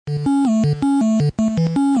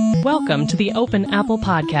Welcome to the Open Apple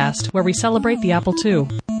Podcast, where we celebrate the Apple II.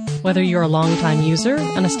 Whether you're a longtime user,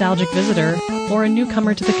 a nostalgic visitor, or a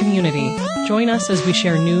newcomer to the community, join us as we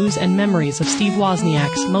share news and memories of Steve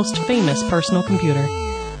Wozniak's most famous personal computer.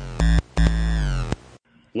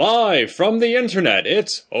 Live from the internet,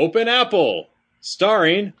 it's Open Apple,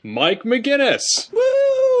 starring Mike McGinnis.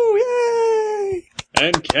 Woo! Yay!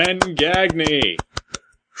 And Ken Gagney.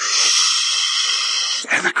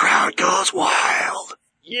 And the crowd goes wild.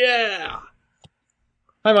 Yeah!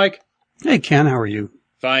 Hi, Mike. Hey, Ken, how are you?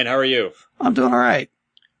 Fine, how are you? I'm doing all right.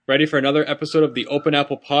 Ready for another episode of the Open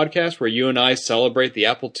Apple Podcast where you and I celebrate the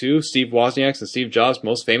Apple II, Steve Wozniak's and Steve Jobs'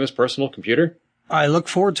 most famous personal computer? I look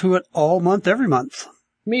forward to it all month, every month.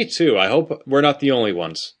 Me too. I hope we're not the only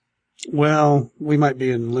ones. Well, we might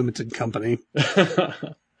be in limited company.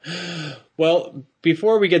 Well,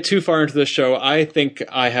 before we get too far into the show, I think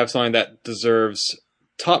I have something that deserves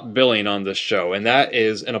top billing on this show, and that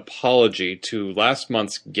is an apology to last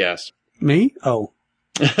month's guest. Me? Oh.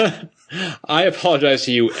 I apologize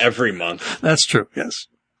to you every month. That's true, yes.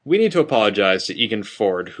 We need to apologize to Egan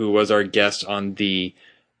Ford, who was our guest on the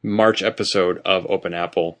March episode of Open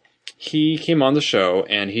Apple. He came on the show,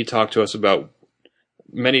 and he talked to us about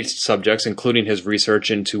many subjects, including his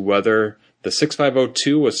research into whether the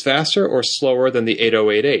 6502 was faster or slower than the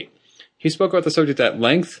 8088. He spoke about the subject at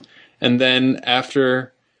length, and then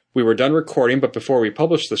after we were done recording, but before we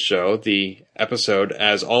published the show, the episode,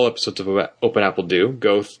 as all episodes of Open Apple do,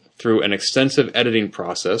 go through an extensive editing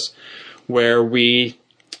process where we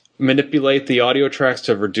manipulate the audio tracks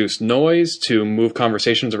to reduce noise, to move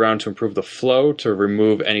conversations around to improve the flow, to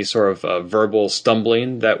remove any sort of verbal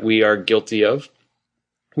stumbling that we are guilty of.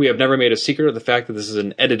 We have never made a secret of the fact that this is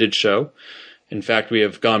an edited show. In fact, we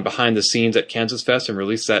have gone behind the scenes at Kansas Fest and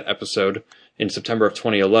released that episode in September of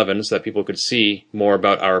 2011 so that people could see more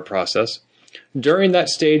about our process. During that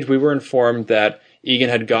stage, we were informed that Egan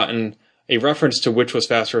had gotten a reference to which was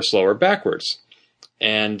faster or slower backwards.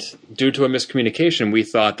 And due to a miscommunication, we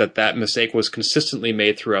thought that that mistake was consistently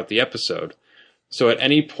made throughout the episode. So at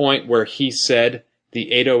any point where he said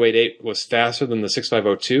the 8088 was faster than the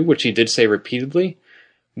 6502, which he did say repeatedly,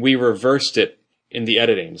 we reversed it in the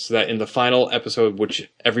editing, so that in the final episode,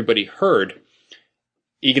 which everybody heard,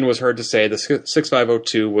 Egan was heard to say the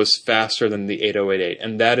 6502 was faster than the 8088,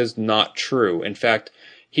 and that is not true. In fact,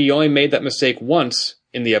 he only made that mistake once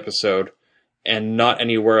in the episode, and not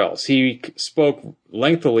anywhere else. He spoke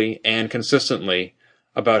lengthily and consistently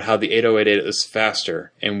about how the 8088 is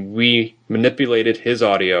faster, and we manipulated his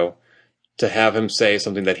audio to have him say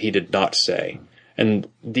something that he did not say. And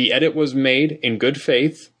the edit was made in good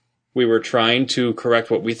faith. We were trying to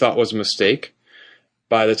correct what we thought was a mistake.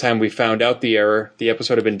 By the time we found out the error, the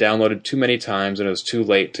episode had been downloaded too many times and it was too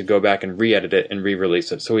late to go back and re-edit it and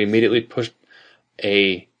re-release it. So we immediately pushed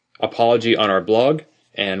a apology on our blog,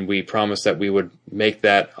 and we promised that we would make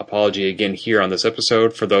that apology again here on this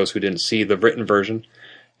episode for those who didn't see the written version.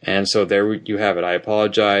 And so there you have it. I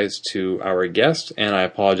apologize to our guest, and I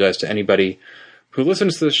apologize to anybody who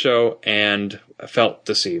listens to the show and felt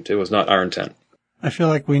deceived. It was not our intent. I feel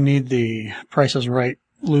like we need the Price is Right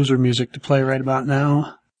loser music to play right about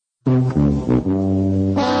now.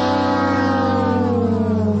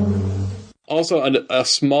 Also, a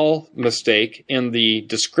small mistake in the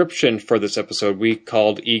description for this episode. We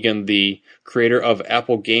called Egan the creator of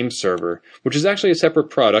Apple Game Server, which is actually a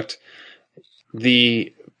separate product.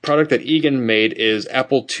 The product that Egan made is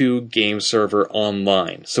Apple II Game Server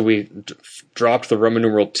Online. So we dropped the Roman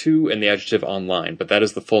numeral 2 and the adjective online, but that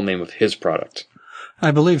is the full name of his product. I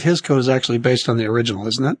believe his code is actually based on the original,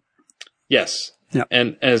 isn't it? Yes. Yeah.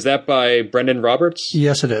 And is that by Brendan Roberts?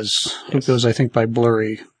 Yes, it is. Yes. It goes, I think, by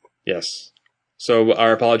Blurry. Yes. So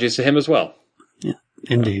our apologies to him as well. Yeah,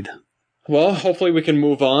 indeed. Well, hopefully we can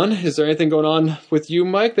move on. Is there anything going on with you,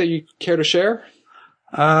 Mike, that you care to share?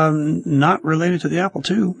 Not related to the Apple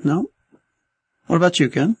II, no. What about you,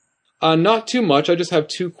 Ken? Not too much. I just have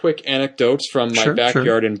two quick anecdotes from my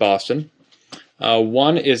backyard in Boston.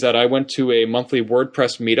 One is that I went to a monthly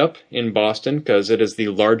WordPress meetup in Boston because it is the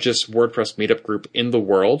largest WordPress meetup group in the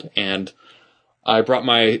world, and I brought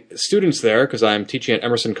my students there because I'm teaching at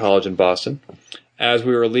Emerson College in Boston. As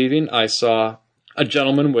we were leaving, I saw a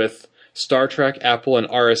gentleman with Star Trek, Apple, and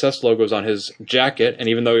RSS logos on his jacket, and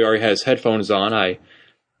even though he already had his headphones on, I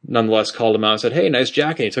nonetheless called him out and said, "Hey, nice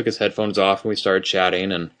jacket." He took his headphones off, and we started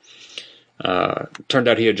chatting, and turned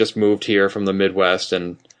out he had just moved here from the Midwest,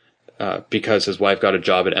 and because his wife got a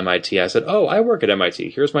job at MIT, I said, "Oh, I work at MIT.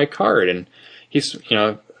 Here's my card." And he's,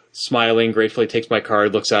 smiling, gratefully takes my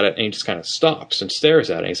card, looks at it, and he just kind of stops and stares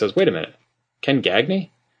at it. He says, "Wait a minute, Ken Gagney?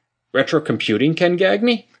 Retro computing Ken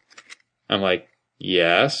Gagney?" I'm like,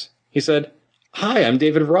 "Yes." He said, "Hi, I'm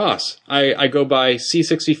David Ross. I go by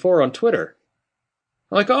C64 on Twitter."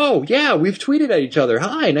 I'm like, "Oh, yeah, we've tweeted at each other.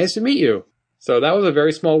 Hi, nice to meet you." So that was a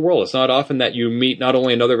very small world. It's not often that you meet not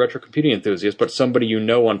only another retro computing enthusiast, but somebody you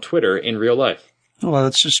know on Twitter in real life. Well,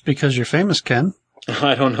 that's just because you're famous, Ken.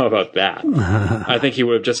 I don't know about that. I think he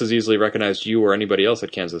would have just as easily recognized you or anybody else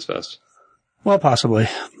at Kansas Fest. Well, possibly.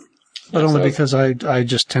 But Yeah, only so because I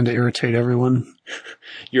just tend to irritate everyone.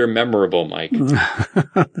 You're memorable, Mike.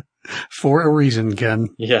 For a reason, Ken.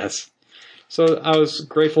 Yes. So I was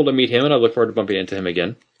grateful to meet him, and I look forward to bumping into him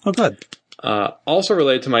again. Oh, good. Also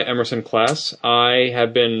related to my Emerson class, I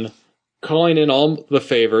have been calling in all the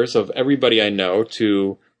favors of everybody I know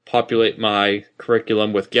to populate my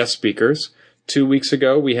curriculum with guest speakers. 2 weeks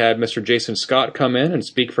ago, we had Mr. Jason Scott come in and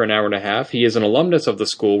speak for an hour and a half. He is an alumnus of the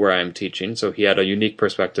school where I am teaching, so he had a unique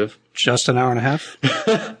perspective. Just an hour and a half?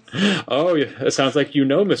 Oh, it sounds like you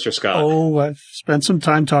know Mr. Scott. Oh, I've spent some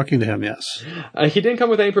time talking to him, yes. He didn't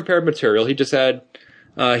come with any prepared material. He just had,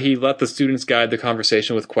 he let the students guide the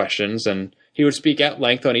conversation with questions, and he would speak at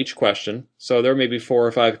length on each question. So there may be 4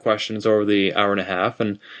 or 5 questions over the hour and a half.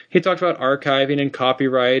 And he talked about archiving and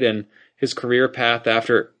copyright and his career path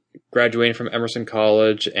after graduating from Emerson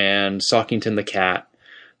College and Sockington the Cat.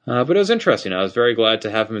 But it was interesting. I was very glad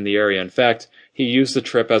to have him in the area. In fact, he used the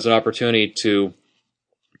trip as an opportunity to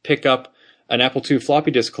pick up an Apple II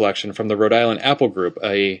floppy disk collection from the Rhode Island Apple Group.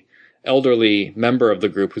 A elderly member of the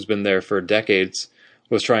group who's been there for decades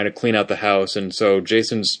was trying to clean out the house, and so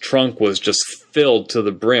Jason's trunk was just filled to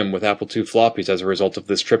the brim with Apple II floppies as a result of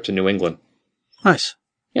this trip to New England. Nice.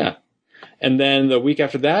 Yeah. And then the week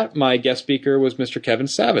after that, my guest speaker was Mr. Kevin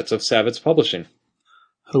Savitz of Savitz Publishing,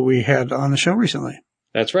 Who we had on the show recently.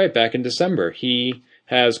 That's right, back in December. He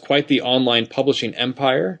has quite the online publishing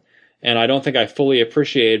empire, and I don't think I fully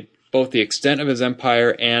appreciated both the extent of his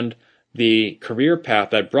empire and the career path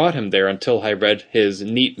that brought him there until I read his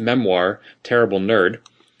neat memoir, Terrible Nerd.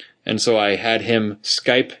 And so I had him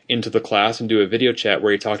Skype into the class and do a video chat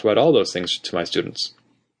where he talked about all those things to my students.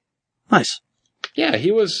 Nice. Yeah,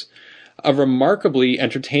 he was a remarkably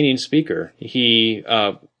entertaining speaker. He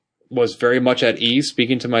was very much at ease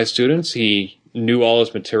speaking to my students. He knew all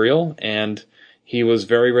his material, and he was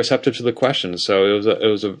very receptive to the questions. So it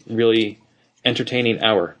was a really entertaining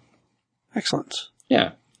hour. Excellent.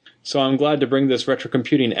 Yeah. So I'm glad to bring this retro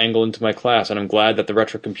computing angle into my class, and I'm glad that the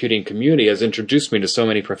retro computing community has introduced me to so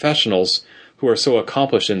many professionals who are so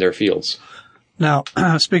accomplished in their fields. Now,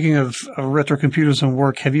 speaking of retro computers and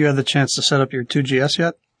work, have you had the chance to set up your 2GS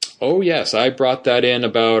yet? Oh, yes. I brought that in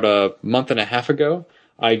about a month and a half ago.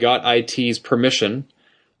 I got IT's permission,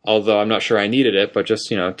 although I'm not sure I needed it, but just,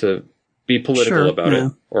 to be political about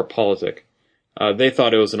it, or politic. They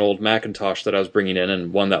thought it was an old Macintosh that I was bringing in,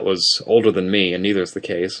 and one that was older than me, and neither is the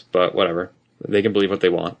case, but whatever. They can believe what they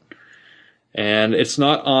want. And it's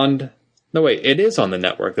not on... No, wait, it is on the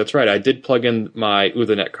network. That's right. I did plug in my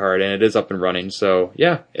Ethernet card, and it is up and running. So,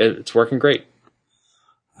 yeah, it's working great.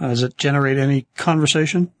 Does it generate any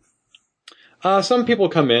conversation? Some people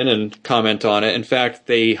come in and comment on it. In fact,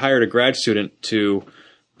 they hired a grad student to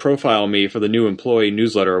profile me for the new employee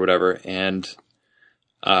newsletter or whatever, and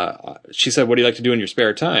she said, "What do you like to do in your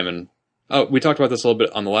spare time?" And we talked about this a little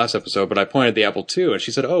bit on the last episode, but I pointed at the Apple II, and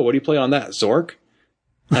she said, "Oh, what do you play on that, Zork?"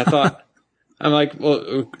 And I thought, I'm like,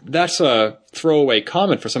 well, that's a throwaway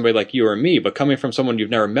comment for somebody like you or me, but coming from someone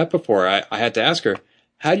you've never met before, I had to ask her,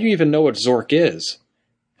 how do you even know what Zork is?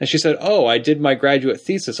 And she said, "Oh, I did my graduate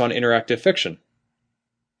thesis on interactive fiction."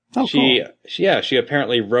 Oh, cool. She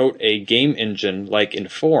apparently wrote a game engine like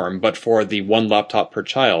Inform, but for the one laptop per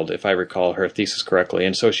child, if I recall her thesis correctly.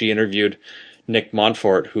 And so she interviewed Nick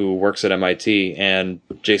Montfort, who works at MIT, and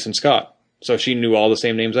Jason Scott. So she knew all the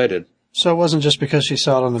same names I did. So it wasn't just because she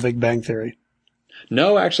saw it on The Big Bang Theory?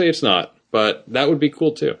 No, actually it's not. But that would be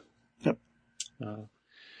cool, too. Yep.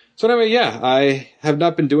 So anyway, yeah, I have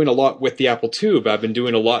not been doing a lot with the Apple II, but I've been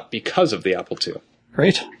doing a lot because of the Apple II.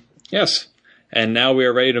 Great. Yes. And now we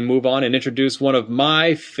are ready to move on and introduce one of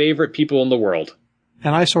my favorite people in the world.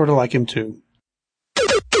 And I sort of like him, too.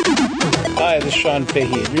 Hi, this is Sean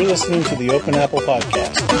Fahey, and you're listening to the Open Apple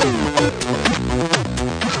Podcast.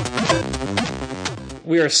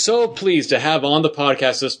 We are so pleased to have on the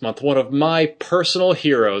podcast this month one of my personal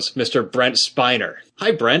heroes, Mr. Brent Spiner.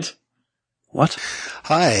 Hi, Brent. What?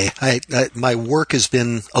 Hi. My work has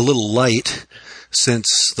been a little light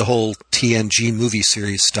since the whole TNG movie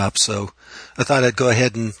series stopped, so I thought I'd go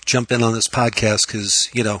ahead and jump in on this podcast because,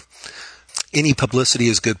 any publicity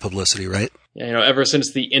is good publicity, right? Yeah, ever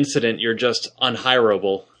since the incident, you're just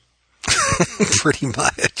unhireable. Pretty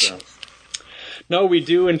much. So. No, we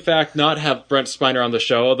do, in fact, not have Brent Spiner on the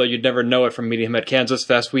show, although you'd never know it from meeting him at Kansas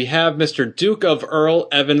Fest. We have Mr. Duke of Earl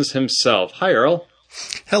Evans himself. Hi, Earl.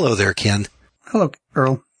 Hello there, Ken. Hello,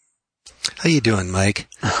 Earl. How you doing, Mike?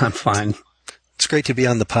 I'm fine. It's great to be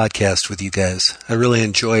on the podcast with you guys. I really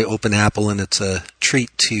enjoy Open Apple, and it's a treat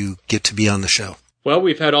to get to be on the show. Well,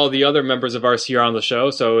 we've had all the other members of RCR on the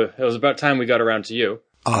show, so it was about time we got around to you.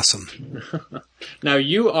 Awesome. Now,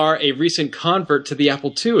 you are a recent convert to the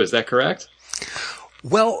Apple II, is that correct?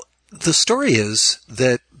 Well, the story is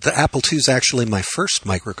that the Apple II is actually my first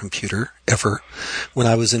microcomputer ever. When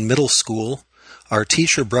I was in middle school, our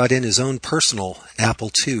teacher brought in his own personal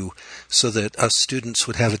Apple II so that us students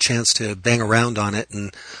would have a chance to bang around on it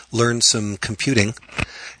and learn some computing.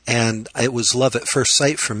 And it was love at first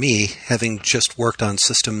sight for me, having just worked on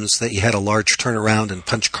systems that you had a large turnaround and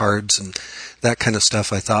punch cards and that kind of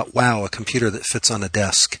stuff. I thought, wow, a computer that fits on a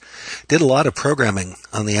desk. Did a lot of programming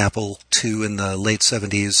on the Apple II in the late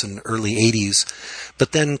 70s and early 80s,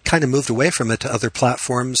 but then kind of moved away from it to other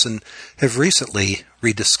platforms and have recently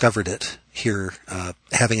rediscovered it here,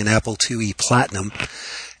 having an Apple IIe Platinum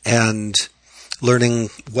and learning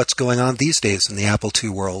what's going on these days in the Apple II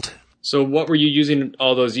world. So what were you using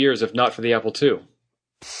all those years, if not for the Apple II?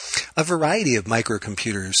 A variety of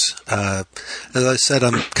microcomputers. As I said,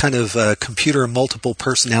 I'm kind of a computer multiple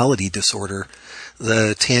personality disorder.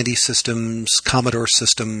 The Tandy systems, Commodore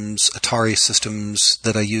systems, Atari systems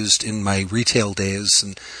that I used in my retail days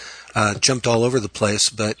and jumped all over the place,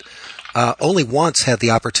 but only once had the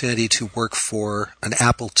opportunity to work for an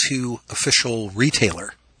Apple II official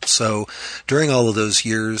retailer. So during all of those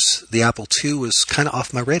years, the Apple II was kind of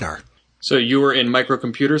off my radar. So you were in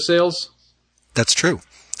microcomputer sales? That's true.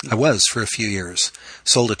 I was for a few years.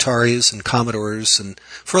 Sold Ataris and Commodores, and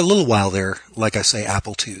for a little while there, like I say,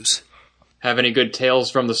 Apple IIs. Have any good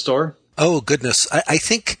tales from the store? Oh, goodness. I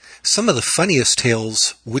think some of the funniest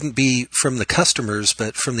tales wouldn't be from the customers,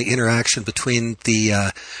 but from the interaction between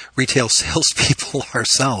the retail salespeople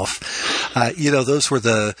ourselves. Those were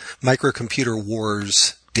the microcomputer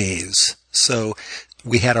wars days. So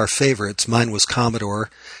we had our favorites. Mine was Commodore,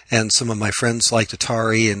 and some of my friends liked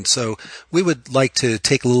Atari, and so we would like to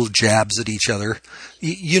take little jabs at each other.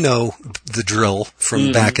 You know the drill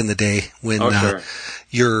from back in the day when sure.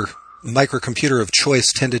 your microcomputer of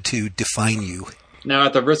choice tended to define you. Now,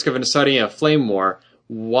 at the risk of inciting a flame war,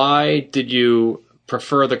 why did you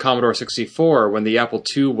prefer the Commodore 64 when the Apple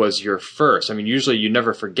II was your first? I mean, usually you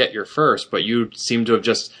never forget your first, but you seem to have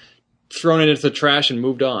just thrown it into the trash and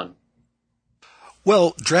moved on.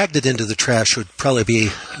 Well, dragged it into the trash would probably be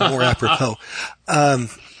more apropos.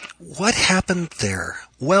 What happened there?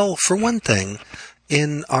 Well, for one thing,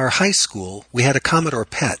 in our high school, we had a Commodore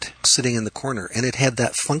PET sitting in the corner, and it had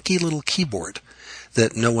that funky little keyboard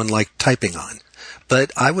that no one liked typing on.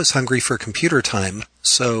 But I was hungry for computer time,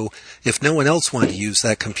 so if no one else wanted to use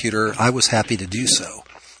that computer, I was happy to do so.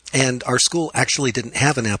 And our school actually didn't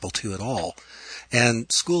have an Apple II at all. And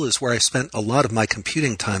school is where I spent a lot of my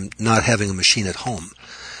computing time not having a machine at home.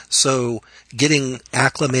 So getting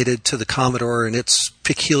acclimated to the Commodore and its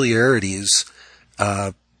peculiarities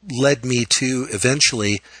led me to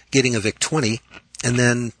eventually getting a VIC-20 and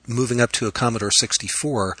then moving up to a Commodore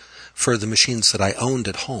 64 for the machines that I owned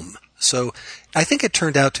at home. So I think it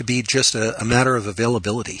turned out to be just a matter of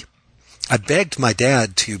availability. I begged my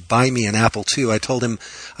dad to buy me an Apple II. I told him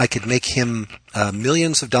I could make him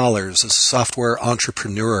millions of dollars as a software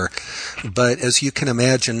entrepreneur. But as you can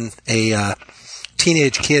imagine, a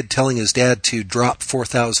teenage kid telling his dad to drop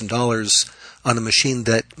 $4,000 on a machine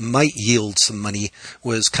that might yield some money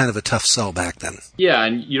was kind of a tough sell back then. Yeah,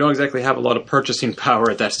 and you don't exactly have a lot of purchasing power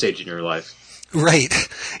at that stage in your life. Right.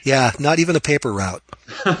 Yeah, not even a paper route.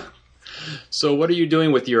 So what are you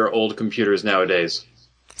doing with your old computers nowadays?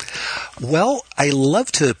 Well, I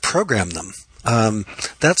love to program them.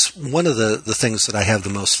 That's one of the things that I have the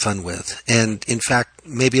most fun with. And in fact,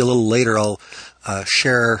 maybe a little later I'll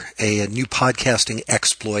share a new podcasting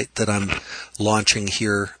exploit that I'm launching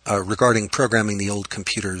here regarding programming the old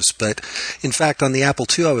computers. But in fact, on the Apple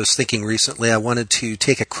II, I was thinking recently I wanted to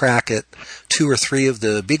take a crack at 2 or 3 of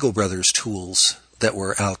the Beagle Brothers tools that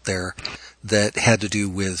were out there that had to do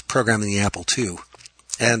with programming the Apple II.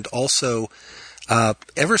 And also,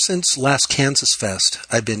 ever since last Kansas Fest,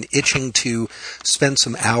 I've been itching to spend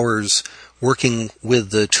some hours working with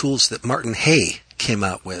the tools that Martin Hay came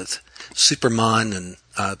out with, Supermon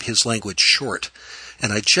and his language Short.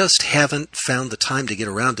 And I just haven't found the time to get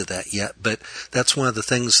around to that yet, but that's one of the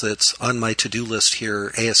things that's on my to-do list here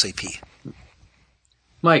ASAP.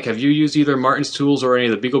 Mike, have you used either Martin's tools or any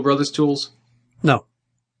of the Beagle Brothers tools? No.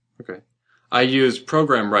 Okay. I used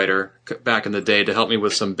Program Writer back in the day to help me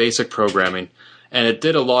with some basic programming. And it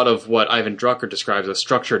did a lot of what Ivan Drucker describes as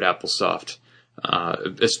structured AppleSoft.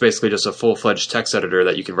 It's basically just a full-fledged text editor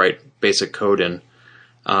that you can write basic code in.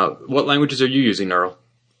 What languages are you using, Neural?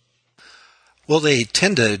 Well, they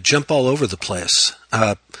tend to jump all over the place.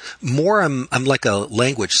 More, I'm like a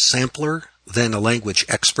language sampler than a language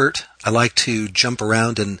expert. I like to jump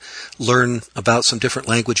around and learn about some different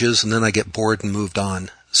languages, and then I get bored and moved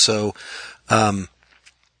on. So,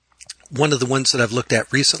 one of the ones that I've looked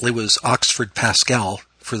at recently was Oxford Pascal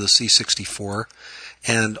for the C64,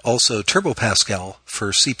 and also Turbo Pascal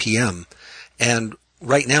for CP/M. And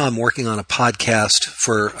right now I'm working on a podcast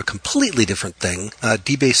for a completely different thing,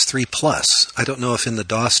 DBase 3 Plus. I don't know if in the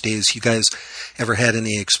DOS days you guys ever had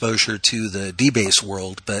any exposure to the DBase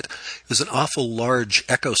world, but it was an awful large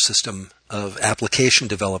ecosystem of application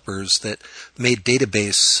developers that made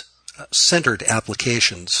database-centered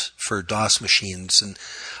applications for DOS machines. And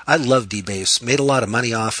I love DBase, made a lot of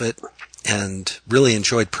money off it, and really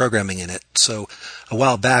enjoyed programming in it. So a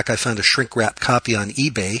while back I found a shrink-wrapped copy on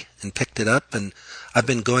eBay and picked it up, and I've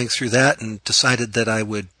been going through that and decided that I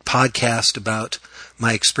would podcast about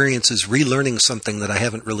my experiences relearning something that I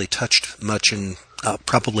haven't really touched much in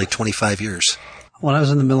probably 25 years. When I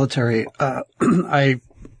was in the military, I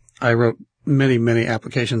wrote many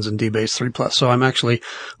applications in DBase 3 Plus, so I'm actually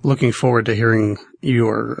looking forward to hearing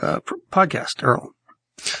your podcast, Earl.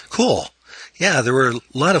 Cool. Yeah, there were a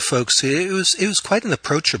lot of folks. It was quite an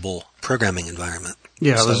approachable programming environment.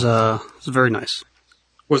 Yeah, it was very nice.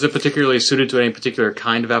 Was it particularly suited to any particular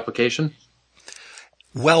kind of application?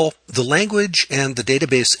 Well, the language and the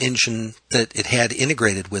database engine that it had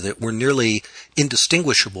integrated with it were nearly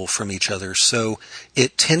indistinguishable from each other, so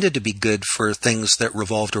it tended to be good for things that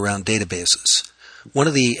revolved around databases. One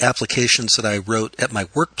of the applications that I wrote at my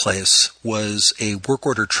workplace was a work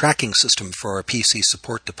order tracking system for our PC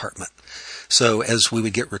support department. So as we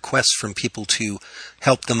would get requests from people to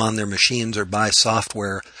help them on their machines or buy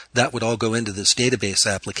software, that would all go into this database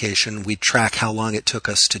application. We'd track how long it took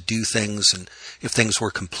us to do things and if things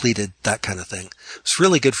were completed, that kind of thing. It's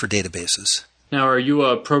really good for databases. Now, are you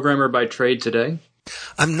a programmer by trade today?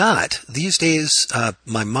 I'm not. These days,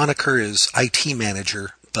 my moniker is IT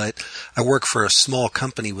manager, but I work for a small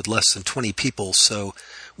company with less than 20 people, so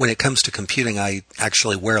when it comes to computing, I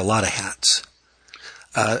actually wear a lot of hats.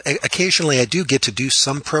 Occasionally I do get to do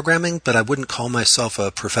some programming, but I wouldn't call myself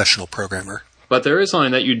a professional programmer. But there is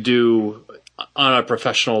something that you do on a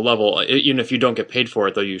professional level, even if you don't get paid for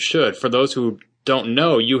it, though you should. For those who don't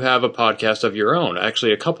know, you have a podcast of your own,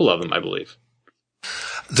 actually a couple of them, I believe.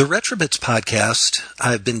 The Retrobits podcast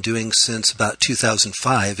I've been doing since about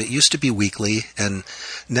 2005. It used to be weekly, and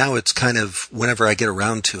now it's kind of whenever I get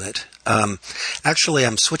around to it. Actually,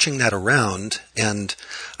 I'm switching that around, and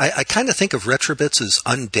I kind of think of Retrobits as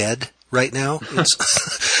undead right now.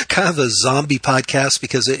 It's kind of a zombie podcast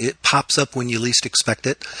because it pops up when you least expect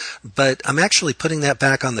it. But I'm actually putting that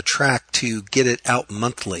back on the track to get it out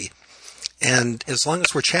monthly. And as long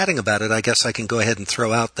as we're chatting about it, I guess I can go ahead and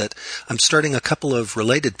throw out that I'm starting a couple of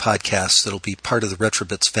related podcasts that'll be part of the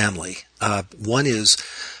Retrobits family. One is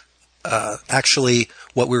actually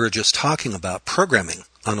what we were just talking about, programming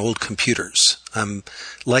on old computers. I'm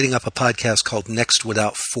lighting up a podcast called Next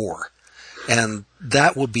Without 4. And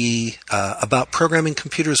that will be about programming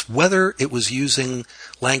computers, whether it was using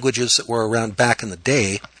languages that were around back in the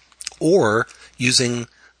day or using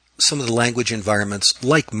some of the language environments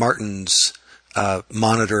like Martin's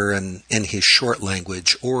Monitor and his short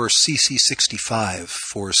language, or CC65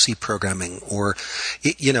 for C programming, or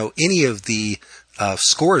any of the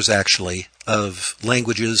scores actually of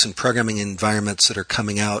languages and programming environments that are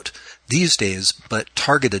coming out these days, but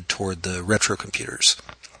targeted toward the retro computers.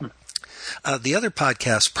 The other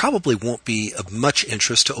podcast probably won't be of much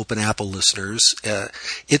interest to Open Apple listeners.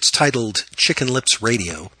 It's titled Chicken Lips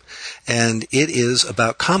Radio, and it is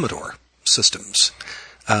about Commodore systems.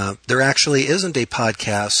 There actually isn't a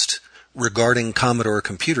podcast regarding Commodore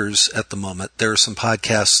computers at the moment. There are some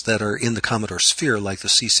podcasts that are in the Commodore sphere, like the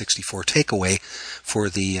C64 Takeaway for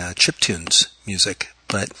the chiptunes music,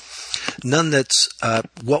 but none that's,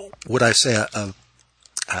 what would I say,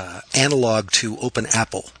 analog to Open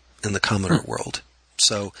Apple in the Commodore world.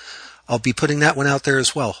 So I'll be putting that one out there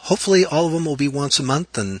as well. Hopefully all of them will be once a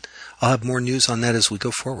month, and I'll have more news on that as we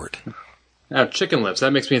go forward. Now, Chicken Lips,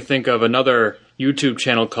 that makes me think of another YouTube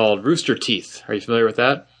channel called Rooster Teeth. Are you familiar with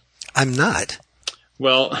that? I'm not.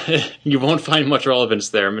 Well, you won't find much relevance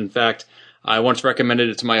there. In fact, I once recommended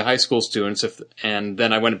it to my high school students, and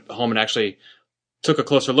then I went home and actually took a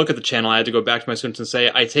closer look at the channel. I had to go back to my students and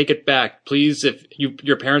say, I take it back. Please, if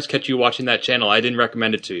your parents catch you watching that channel, I didn't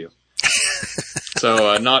recommend it to you.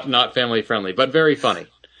 So not family friendly, but very funny.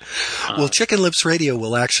 Well, Chicken Lips Radio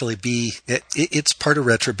will actually be, it's part of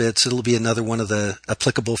Retrobits. It'll be another one of the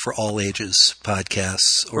applicable for all ages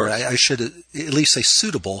podcasts, or I should at least say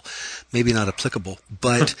suitable, maybe not applicable.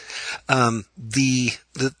 But the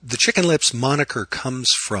Chicken Lips moniker comes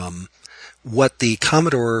from what the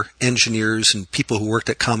Commodore engineers and people who worked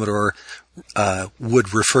at Commodore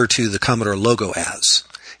would refer to the Commodore logo as.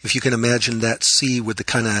 If you can imagine that C with the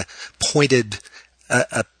kind of pointed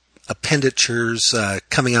appenditures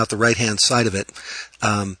coming out the right-hand side of it,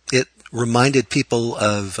 it reminded people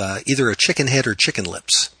of either a chicken head or chicken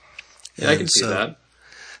lips. Yeah, I can see that.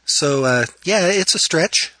 So, yeah, it's a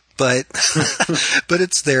stretch, but but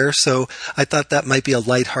it's there. So I thought that might be a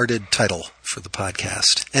lighthearted title for the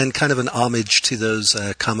podcast and kind of an homage to those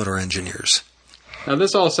Commodore engineers. Now,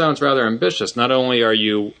 this all sounds rather ambitious. Not only are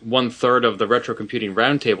you 1/3 of the Retro Computing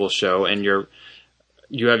Roundtable show, and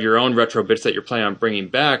you have your own retro bits that you're planning on bringing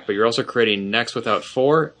back, but you're also creating Next Without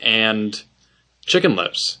 4 and Chicken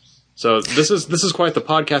Lips. So this is quite the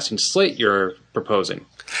podcasting slate you're proposing.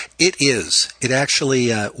 It is. It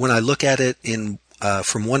actually, when I look at it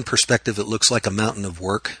from one perspective, it looks like a mountain of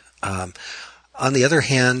work. On the other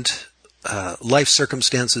hand, life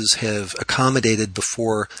circumstances have accommodated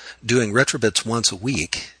before doing Retrobits once a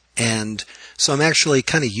week. And so I'm actually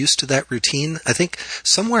kind of used to that routine. I think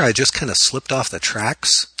somewhere I just kind of slipped off the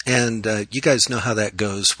tracks. And you guys know how that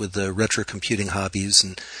goes with the retro computing hobbies.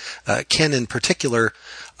 And Ken in particular,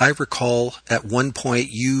 I recall at one point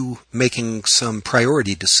you making some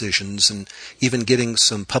priority decisions and even getting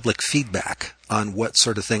some public feedback on what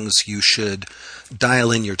sort of things you should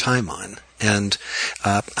dial in your time on. And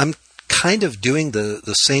I'm kind of doing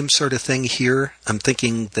the same sort of thing here. I'm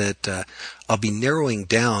thinking that I'll be narrowing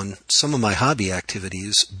down some of my hobby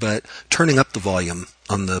activities, but turning up the volume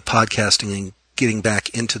on the podcasting and getting back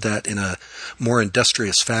into that in a more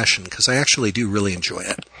industrious fashion, because I actually do really enjoy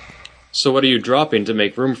it. So what are you dropping to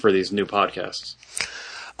make room for these new podcasts?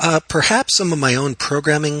 Perhaps some of my own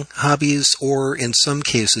programming hobbies, or in some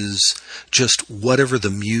cases, just whatever the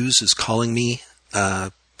muse is calling me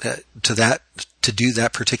to do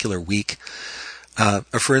that particular week.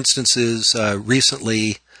 For instance,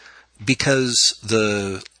 recently, because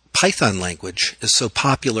the Python language is so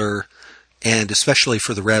popular, and especially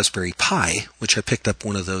for the Raspberry Pi, which I picked up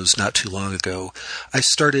one of those not too long ago, I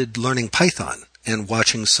started learning Python and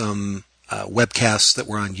watching some webcasts that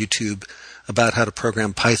were on YouTube about how to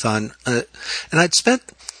program Python. And I'd spent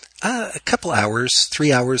a couple hours,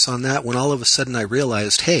 3 hours on that, when all of a sudden I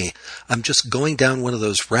realized, hey, I'm just going down one of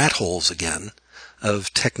those rat holes again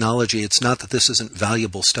of technology. It's not that this isn't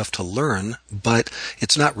valuable stuff to learn, but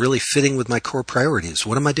it's not really fitting with my core priorities.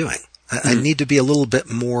 What am I doing? I need to be a little bit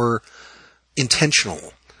more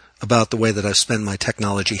intentional about the way that I spend my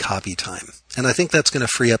technology hobby time. And I think that's going to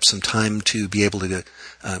free up some time to be able to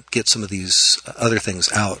get some of these other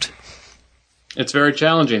things out. It's very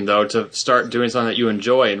challenging, though, to start doing something that you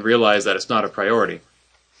enjoy and realize that it's not a priority.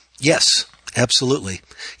 Yes, absolutely.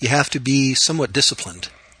 You have to be somewhat disciplined.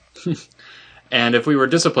 And if we were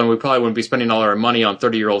disciplined, we probably wouldn't be spending all our money on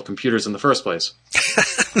 30-year-old computers in the first place.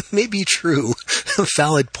 Maybe true.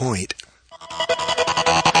 Valid point.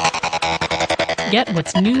 Get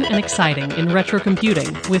what's new and exciting in retro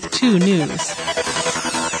computing with 2 News.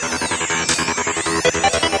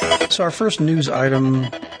 So our first news item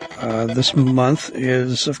this month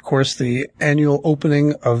is, of course, the annual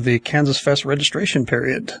opening of the Kansas Fest registration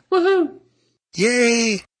period. Woohoo!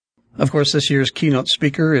 Yay! Of course, this year's keynote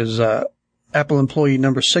speaker is Apple employee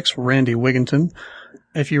number 6, Randy Wigginton.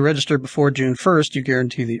 If you register before June 1st, you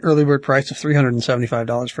guarantee the early bird price of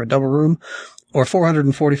 $375 for a double room, or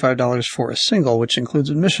 $445 for a single, which includes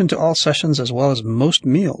admission to all sessions as well as most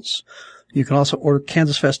meals. You can also order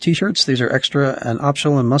Kansas Fest t-shirts. These are extra and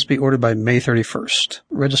optional and must be ordered by May 31st.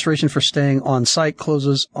 Registration for staying on site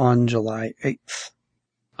closes on July 8th.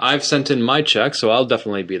 I've sent in my check, so I'll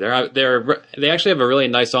definitely be there. They actually have a really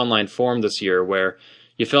nice online form this year where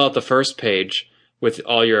you fill out the first page with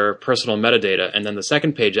all your personal metadata, and then the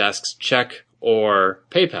second page asks check or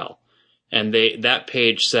PayPal. And that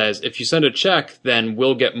page says, if you send a check, then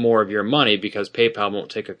we'll get more of your money because PayPal won't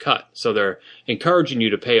take a cut. So they're encouraging you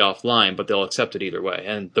to pay offline, but they'll accept it either way.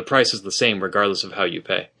 And the price is the same regardless of how you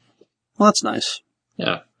pay. Well, that's nice.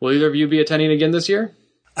 Yeah. Will either of you be attending again this year?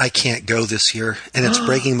 I can't go this year, and it's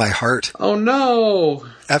breaking my heart. Oh, no.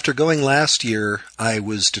 After going last year, I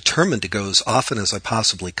was determined to go as often as I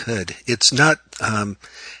possibly could. It's not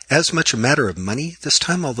as much a matter of money this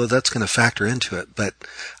time, although that's going to factor into it, but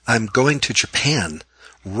I'm going to Japan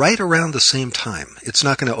right around the same time. It's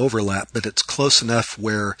not going to overlap, but it's close enough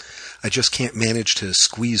where I just can't manage to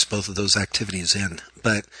squeeze both of those activities in.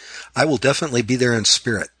 But I will definitely be there in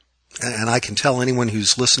spirit. And I can tell anyone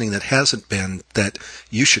who's listening that hasn't been that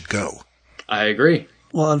you should go. I agree.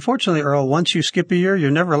 Well, unfortunately, Earl, once you skip a year,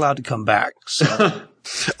 you're never allowed to come back. So.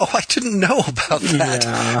 Oh, I didn't know about that.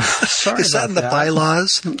 Yeah, sorry Is that in the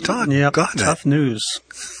bylaws? Yep, tough news.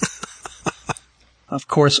 Of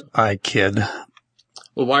course, I kid.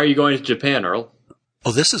 Well, why are you going to Japan, Earl?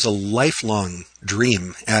 Oh, this is a lifelong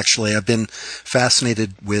dream, actually. I've been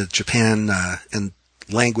fascinated with Japan and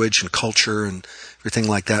language and culture and everything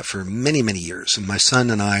like that for many, many years. And my son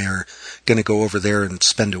and I are going to go over there and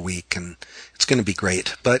spend a week, and it's going to be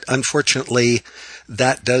great. But unfortunately,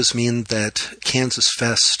 that does mean that Kansas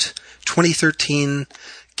Fest 2013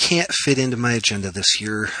 can't fit into my agenda this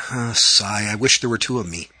year. Sigh. I wish there were two of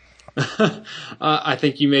me. I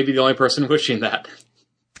think you may be the only person wishing that.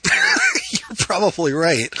 You're probably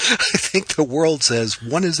right. I think the world says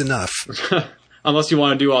one is enough. Unless you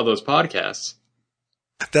want to do all those podcasts.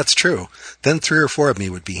 That's true. Then 3 or 4 of me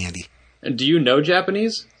would be handy. And do you know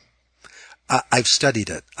Japanese? I've studied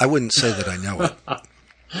it. I wouldn't say that I know it.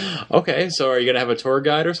 Okay, so are you going to have a tour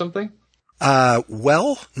guide or something?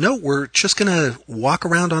 Well, no, we're just going to walk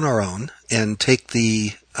around on our own and take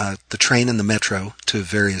the train and the metro to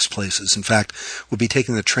various places. In fact, we'll be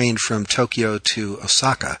taking the train from Tokyo to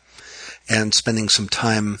Osaka and spending some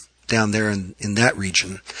time down there in that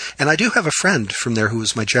region. And I do have a friend from there who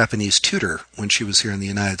was my Japanese tutor when she was here in the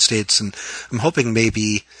United States, and I'm hoping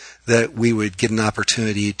maybe that we would get an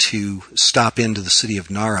opportunity to stop into the city of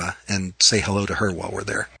Nara and say hello to her while we're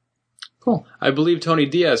there. Cool. I believe Tony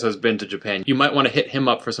Diaz has been to Japan. You might want to hit him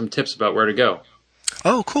up for some tips about where to go.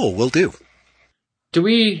 Oh, cool. Will do. Do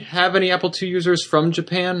we have any Apple II users from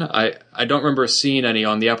Japan? I don't remember seeing any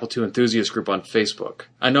on the Apple II enthusiast group on Facebook.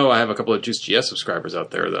 I know I have a couple of JuiceGS subscribers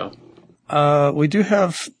out there, though. We do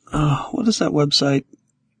have, what is that website?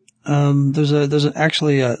 There's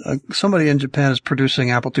actually somebody in Japan is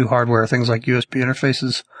producing Apple II hardware, things like USB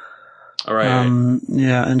interfaces. All right.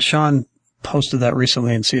 Yeah, and Sean posted that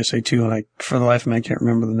recently in CSA2, and for the life of me, I can't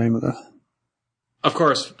remember the name of the... Of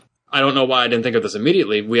course, I don't know why I didn't think of this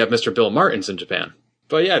immediately. We have Mr. Bill Martins in Japan.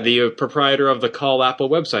 But yeah, the proprietor of the Call Apple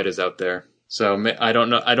website is out there. So I don't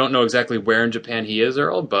know exactly where in Japan he is,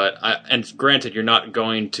 Earl, and granted, you're not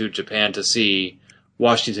going to Japan to see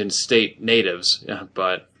Washington State natives,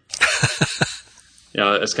 but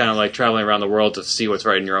it's kind of like traveling around the world to see what's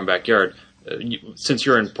right in your own backyard. Since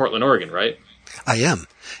you're in Portland, Oregon, right? I am.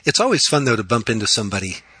 It's always fun, though, to bump into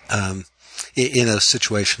somebody in a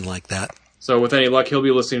situation like that. So with any luck, he'll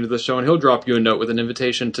be listening to the show, and he'll drop you a note with an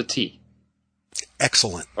invitation to tea.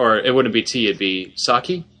 Excellent. Or it wouldn't be tea, it'd be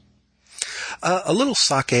sake? A little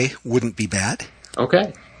sake wouldn't be bad.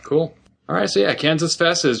 Okay, cool. All right, so yeah, Kansas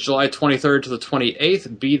Fest is July 23rd to the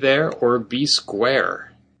 28th. Be there or be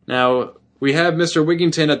square. Now, we have Mr.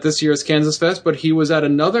 Wigington at this year's Kansas Fest, but he was at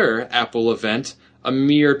another Apple event a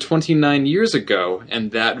mere 29 years ago,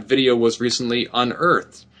 and that video was recently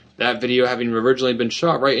unearthed. That video having originally been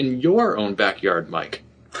shot right in your own backyard, Mike.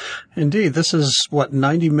 Indeed. This is,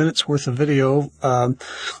 90 minutes worth of video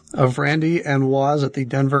of Randy and Woz at the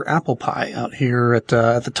Denver Apple Pie out here at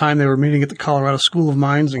the time they were meeting at the Colorado School of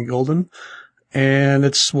Mines in Golden. And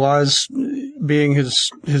it's Woz being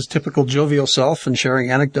his typical jovial self and sharing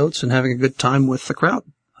anecdotes and having a good time with the crowd.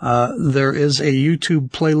 There is a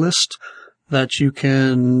YouTube playlist that you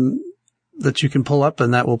can pull up,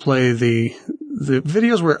 and that will play the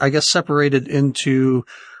videos were, I guess, separated into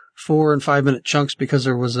 4 and 5 minute chunks because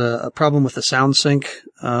there was a problem with the sound sync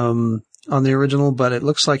on the original, but it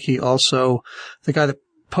looks like the guy that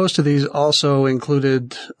posted these also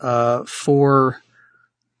included 4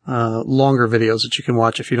 longer videos that you can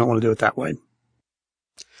watch if you don't want to do it that way.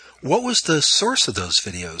 What was the source of those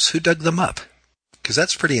videos? Who dug them up? Because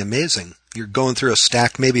that's pretty amazing. You're going through a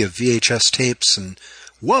stack maybe of VHS tapes and,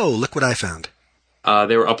 whoa, look what I found.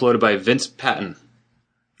 They were uploaded by Vince Patton.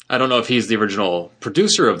 I don't know if he's the original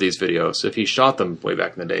producer of these videos, if he shot them way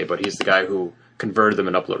back in the day, but he's the guy who converted them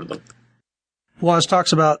and uploaded them. Woz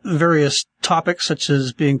talks about various topics, such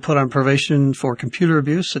as being put on probation for computer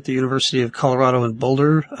abuse at the University of Colorado in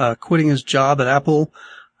Boulder, quitting his job at Apple,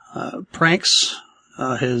 pranks,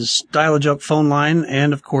 his dial-a-joke phone line,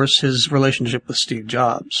 and, of course, his relationship with Steve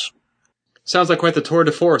Jobs. Sounds like quite the tour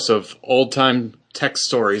de force of old-time tech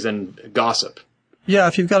stories and gossip. Yeah,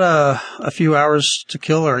 if you've got a few hours to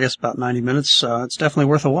kill, or I guess about 90 minutes, it's definitely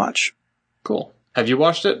worth a watch. Cool. Have you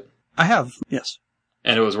watched it? I have, yes.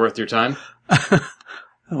 And it was worth your time?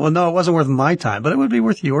 Well, no, it wasn't worth my time, but it would be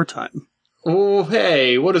worth your time. Oh,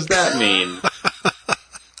 hey, what does that mean?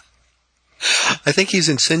 I think he's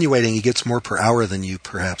insinuating he gets more per hour than you,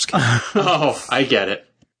 perhaps. Oh, I get it.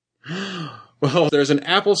 Well, there's an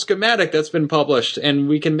Apple schematic that's been published, and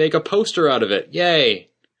we can make a poster out of it. Yay!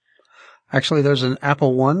 Actually, there's an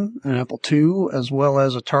Apple I, an Apple II, as well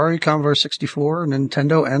as Atari, Commodore 64,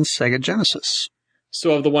 Nintendo, and Sega Genesis.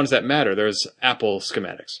 So of the ones that matter, there's Apple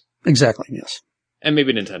schematics. Exactly, yes. And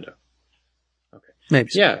maybe Nintendo. Okay.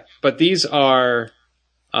 Maybe so. Yeah, but these are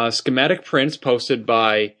schematic prints posted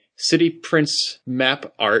by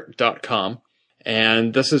cityprintsmapart.com.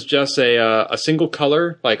 And this is just a single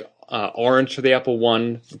color, like orange for the Apple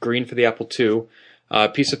I, green for the Apple II,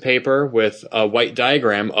 piece of paper with a white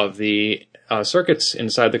diagram of the circuits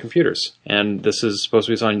inside the computers. And this is supposed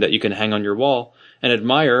to be something that you can hang on your wall and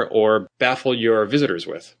admire or baffle your visitors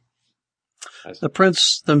with. The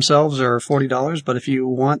prints themselves are $40, but if you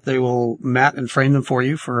want, they will mat and frame them for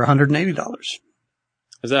you for $180.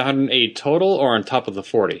 Is that 180 total or on top of the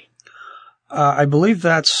 40? I believe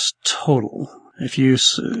that's total. If you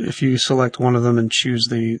select one of them and choose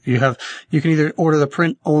you can either order the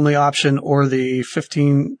print only option or the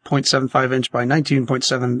 15.75 inch by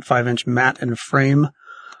 19.75 inch mat and frame,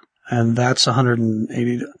 and that's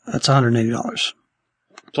 $180. That's $180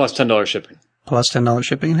 plus $10 shipping. Plus $10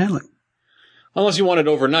 shipping and handling. Unless you want it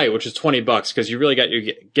overnight, which is $20, because you really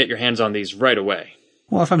get your hands on these right away.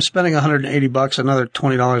 Well, if I'm spending $180, another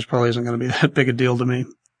 $20 probably isn't going to be that big a deal to me.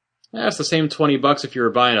 That's the same $20 if you were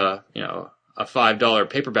buying a $5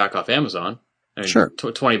 paperback off Amazon. I mean, sure.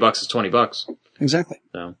 $20 is $20. Exactly.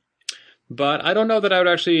 So, but I don't know that I would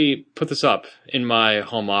actually put this up in my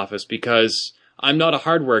home office because I'm not a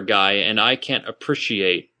hardware guy and I can't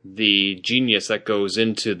appreciate the genius that goes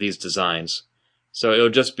into these designs. So it'll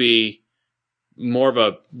just be more of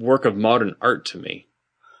a work of modern art to me.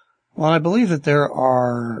 Well, I believe that there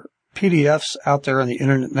are PDFs out there on the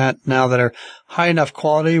internet now that are high enough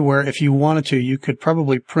quality where if you wanted to, you could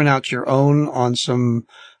probably print out your own on some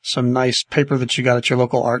nice paper that you got at your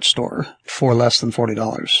local art store for less than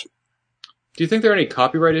 $40. Do you think there are any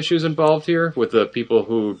copyright issues involved here with the people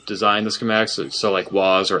who designed the schematics, so like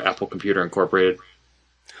Woz or Apple Computer Incorporated?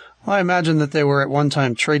 Well, I imagine that they were at one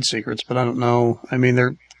time trade secrets, but I don't know. I mean,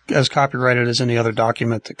 they're as copyrighted as any other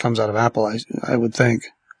document that comes out of Apple, I would think.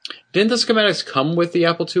 Didn't the schematics come with the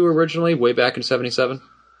Apple II originally, way back in 1977?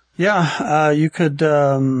 Yeah, you could,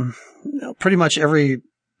 pretty much every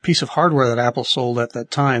piece of hardware that Apple sold at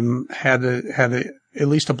that time had at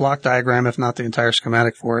least a block diagram, if not the entire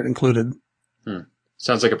schematic for it included.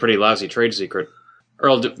 Sounds like a pretty lousy trade secret.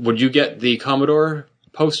 Earl, would you get the Commodore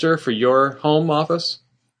poster for your home office?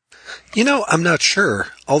 I'm not sure.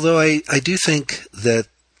 Although I do think that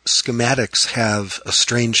schematics have a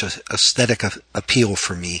strange aesthetic appeal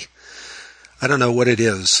for me. I don't know what it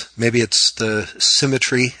is. Maybe it's the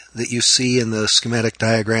symmetry that you see in the schematic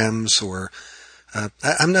diagrams, or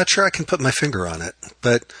I'm not sure I can put my finger on it.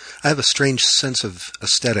 But I have a strange sense of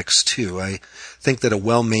aesthetics, too. I think that a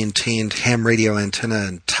well-maintained ham radio antenna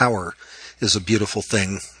and tower is a beautiful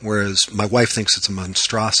thing, whereas my wife thinks it's a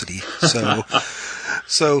monstrosity.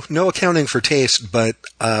 So no accounting for taste, but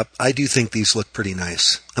I do think these look pretty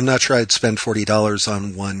nice. I'm not sure I'd spend $40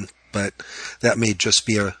 on one, but that may just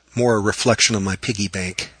be more a reflection of my piggy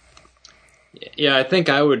bank. Yeah, I think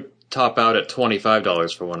I would top out at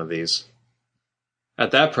 $25 for one of these.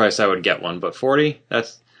 At that price, I would get one, but $40?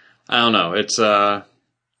 That's, I don't know. It's, I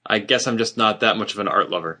guess I'm just not that much of an art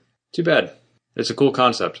lover. Too bad. It's a cool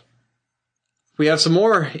concept. We have some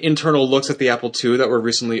more internal looks at the Apple II that were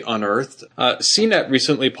recently unearthed. CNET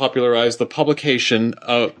recently popularized the publication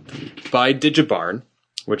by DigiBarn,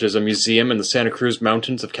 which is a museum in the Santa Cruz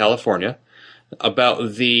Mountains of California,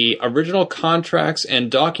 about the original contracts and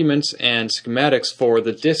documents and schematics for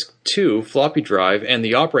the Disk 2 floppy drive and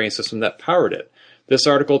the operating system that powered it. This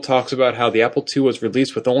article talks about how the Apple II was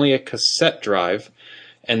released with only a cassette drive,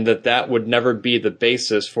 and that would never be the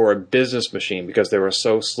basis for a business machine because they were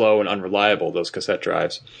so slow and unreliable, those cassette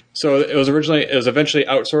drives. So it was eventually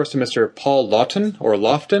outsourced to Mr. Paul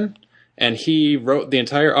Lofton, and he wrote the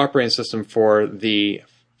entire operating system for the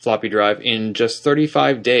floppy drive in just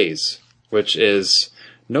 35 days, which is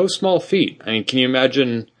no small feat. I mean, can you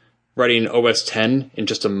imagine writing OS X in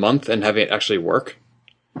just a month and having it actually work?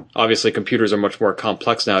 Obviously, computers are much more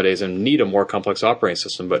complex nowadays and need a more complex operating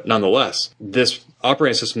system, but nonetheless, this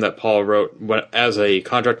operating system that Paul wrote as a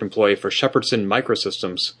contract employee for Shepardson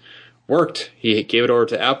Microsystems worked. He gave it over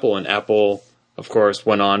to Apple, and Apple, of course,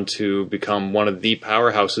 went on to become one of the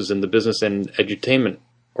powerhouses in the business and edutainment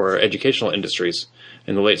or educational industries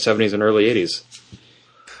in the late 70s and early 80s.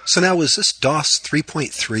 So now, was this DOS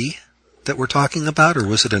 3.3 that we're talking about, or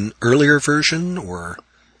was it an earlier version, or...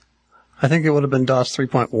 I think it would have been DOS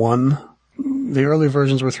 3.1, the early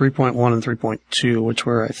versions were 3.1 and 3.2, which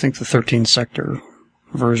were, I think, the 13-sector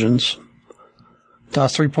versions.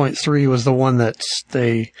 DOS 3.3 was the one that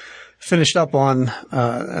they finished up on,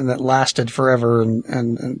 and that lasted forever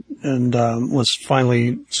and was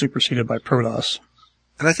finally superseded by ProDOS.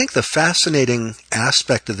 And I think the fascinating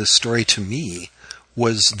aspect of this story to me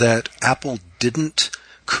was that Apple didn't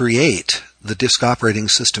create the disk operating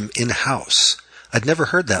system in-house. I'd never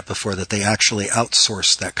heard that before, that they actually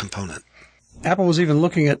outsourced that component. Apple was even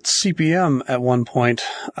looking at CP/M at one point,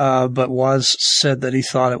 but Woz said that he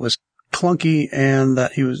thought it was clunky and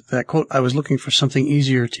that quote, I was looking for something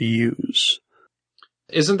easier to use.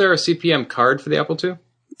 Isn't there a CP/M card for the Apple II?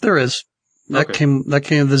 There is. That came the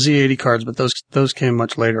Z80 cards, but those came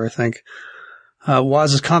much later, I think.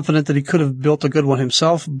 Woz is confident that he could have built a good one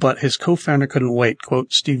himself, but his co-founder couldn't wait.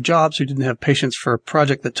 Quote, Steve Jobs, who didn't have patience for a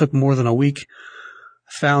project that took more than a week,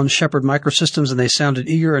 found Shepherd Microsystems and they sounded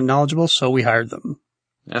eager and knowledgeable, so we hired them.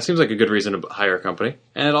 That seems like a good reason to hire a company,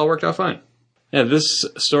 and it all worked out fine. Yeah, this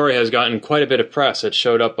story has gotten quite a bit of press. It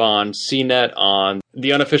showed up on CNET, on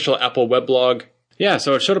the unofficial Apple weblog. Yeah,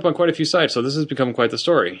 so it showed up on quite a few sites, so this has become quite the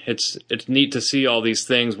story. It's neat to see all these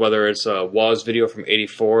things, whether it's a Woz video from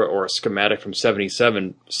 84 or a schematic from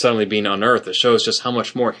 77 suddenly being unearthed. It shows just how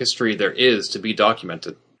much more history there is to be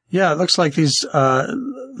documented. Yeah, it looks like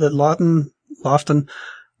that Lofton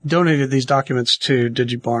donated these documents to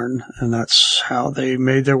DigiBarn, and that's how they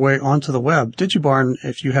made their way onto the web. DigiBarn,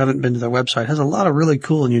 if you haven't been to their website, has a lot of really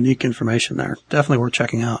cool and unique information there. Definitely worth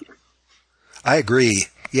checking out. I agree.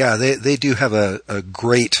 Yeah, they do have a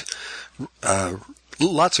great,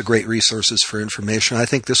 lots of great resources for information. I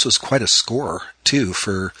think this was quite a score, too,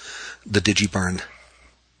 for the DigiBarn.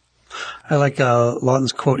 I like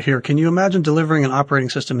Lawton's quote here. Can you imagine delivering an operating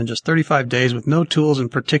system in just 35 days with no tools in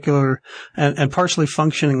particular and partially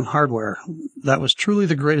functioning hardware? That was truly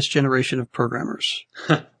the greatest generation of programmers.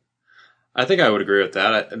 I think I would agree with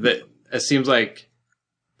that. It seems like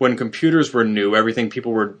when computers were new, everything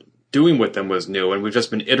people were doing with them was new, and we've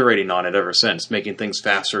just been iterating on it ever since, making things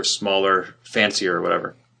faster, smaller, fancier, or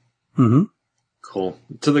whatever. Mm-hmm. Cool.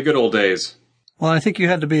 To the good old days. Well, I think you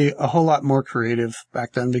had to be a whole lot more creative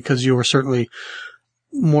back then because you were certainly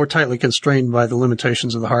more tightly constrained by the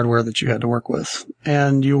limitations of the hardware that you had to work with.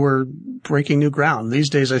 And you were breaking new ground. These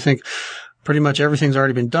days, I think pretty much everything's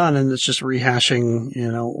already been done, and it's just rehashing,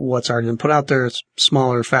 what's already been put out there. It's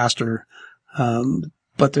smaller, faster,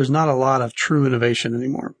 but there's not a lot of true innovation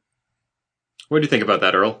anymore. What do you think about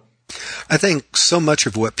that, Earl? I think so much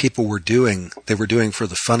of what people were doing, they were doing for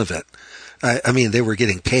the fun of it. I mean, they were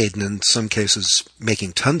getting paid and in some cases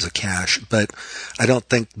making tons of cash, but I don't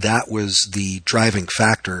think that was the driving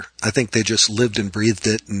factor. I think they just lived and breathed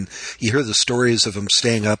it, and you hear the stories of them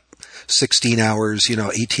staying up 16 hours,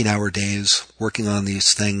 18-hour days, working on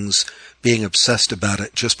these things, being obsessed about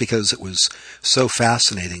it just because it was so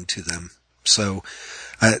fascinating to them. So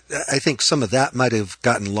I think some of that might have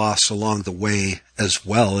gotten lost along the way as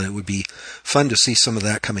well. It would be fun to see some of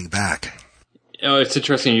that coming back. It's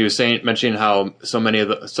interesting you mentioning how some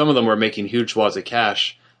of them were making huge wads of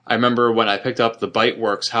cash. I remember when I picked up the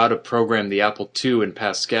ByteWorks How to Program the Apple II in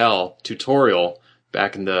Pascal tutorial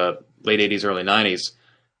back in the late 80s, early 90s.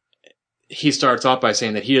 He starts off by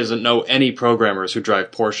saying that he doesn't know any programmers who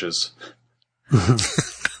drive Porsches.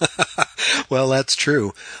 Well, that's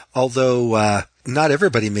true. Although not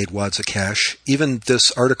everybody made wads of cash. Even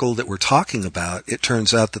this article that we're talking about, it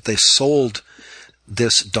turns out that they sold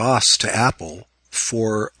this DOS to Apple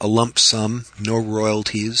for a lump sum, no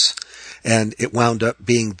royalties, and it wound up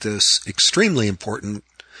being this extremely important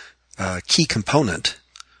key component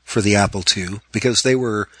for the Apple II because they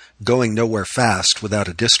were going nowhere fast without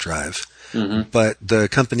a disk drive. Mm-hmm. But the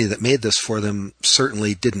company that made this for them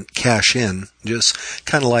certainly didn't cash in, just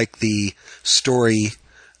kind of like the story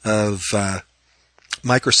of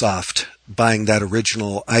Microsoft buying that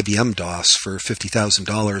original IBM DOS for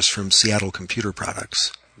 $50,000 from Seattle Computer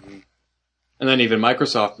Products. And then even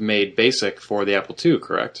Microsoft made BASIC for the Apple II,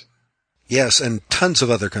 correct? Yes, and tons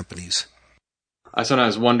of other companies. I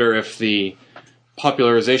sometimes wonder if the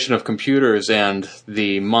popularization of computers and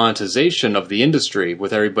the monetization of the industry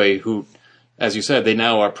with everybody who, as you said, they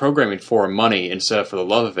now are programming for money instead of for the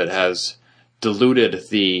love of it, has diluted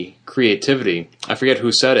the creativity. I forget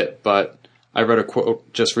who said it, but I read a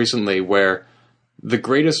quote just recently where the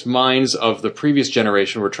greatest minds of the previous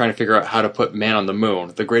generation were trying to figure out how to put man on the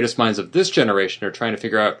moon. The greatest minds of this generation are trying to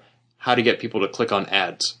figure out how to get people to click on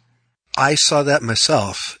ads. I saw that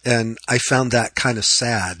myself, and I found that kind of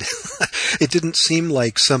sad. It didn't seem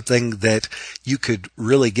like something that you could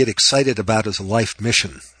really get excited about as a life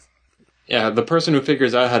mission. Yeah, the person who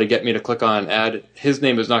figures out how to get me to click on an ad, his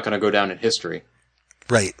name is not going to go down in history.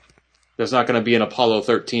 Right. There's not going to be an Apollo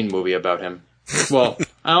 13 movie about him. Well,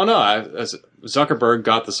 I don't know. Zuckerberg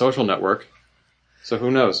got the social network, so who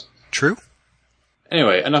knows? True.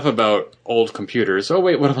 Anyway, enough about old computers. Oh,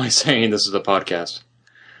 wait, what am I saying? This is a podcast.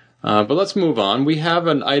 But let's move on. We have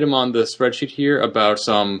an item on the spreadsheet here about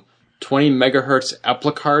some 20 megahertz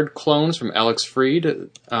AppleCard clones from Alex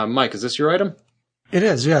Freed. Mike, is this your item? It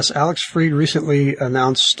is, yes. Alex Freed recently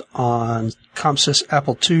announced on ComSys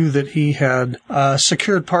Apple II that he had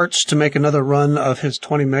secured parts to make another run of his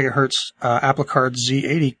 20 megahertz AppleCard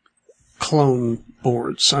Z80 clone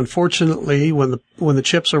boards. Unfortunately, when the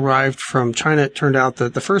chips arrived from China, it turned out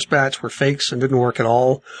that the first batch were fakes and didn't work at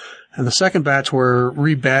all, and the second batch were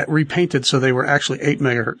repainted so they were actually 8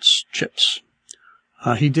 megahertz chips.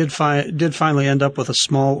 He did finally end up with a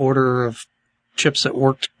small order of chips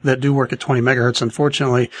that do work at 20 megahertz.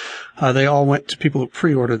 Unfortunately, they all went to people who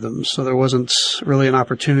pre-ordered them, so there wasn't really an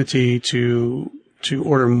opportunity to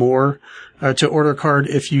order more, to order a card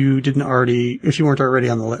if you weren't already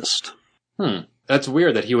on the list. That's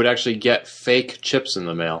weird that he would actually get fake chips in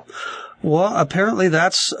the mail. Well, apparently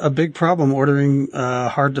that's a big problem. Ordering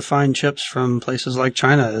hard to find chips from places like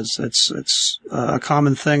China it's a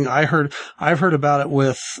common thing. I've heard about it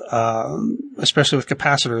with especially with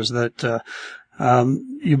capacitors that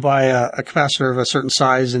you buy a capacitor of a certain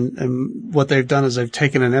size, and what they've done is they've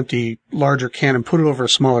taken an empty larger can and put it over a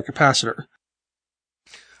smaller capacitor.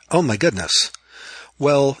 Oh my goodness.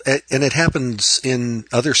 Well, and it happens in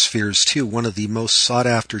other spheres too. One of the most sought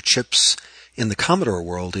after chips in the Commodore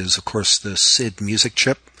world is, of course, the SID music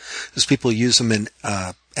chip, as people use them in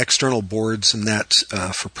external boards and that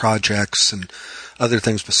for projects and other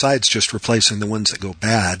things besides just replacing the ones that go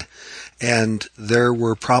bad. And there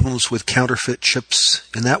were problems with counterfeit chips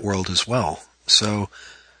in that world as well. So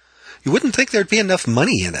you wouldn't think there'd be enough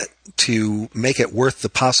money in it to make it worth the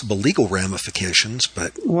possible legal ramifications,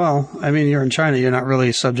 but... Well, I mean, you're in China. You're not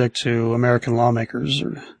really subject to American lawmakers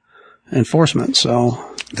or enforcement,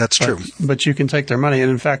 so... That's true. But you can take their money. And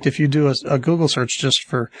in fact, if you do a Google search just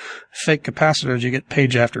for fake capacitors, you get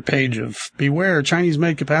page after page of beware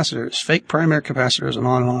Chinese-made capacitors, fake primary capacitors, and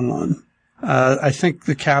on and on and on. I think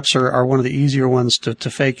the caps are one of the easier ones to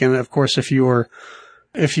fake. And of course, if you're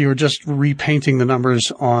just repainting the numbers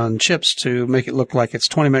on chips to make it look like it's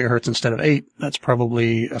 20 megahertz instead of 8, that's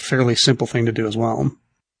probably a fairly simple thing to do as well.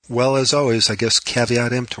 Well, as always, I guess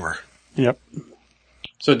caveat emptor. Yep.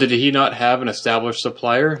 So did he not have an established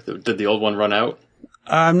supplier? Did the old one run out?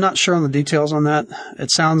 I'm not sure on the details on that.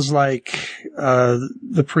 It sounds like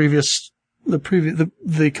the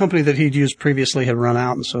company that he'd used previously had run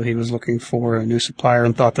out, and so he was looking for a new supplier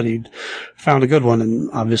and thought that he'd found a good one,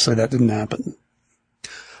 and obviously that didn't happen.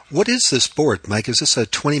 What is this board, Mike? Is this a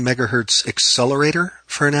 20 megahertz accelerator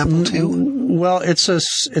for an Apple II? Well, it's a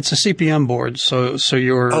CPM board, so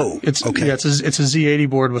you're okay. Yeah, it's a Z80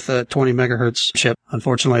 board with a 20 megahertz chip.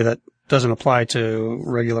 Unfortunately, that doesn't apply to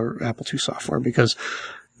regular Apple II software because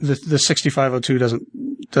the 6502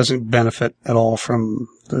 doesn't benefit at all from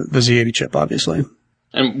the Z80 chip, obviously.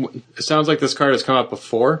 And it sounds like this card has come out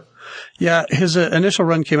before. Yeah, his initial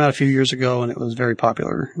run came out a few years ago, and it was very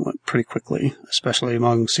popular. It went pretty quickly, especially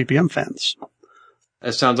among CPM fans.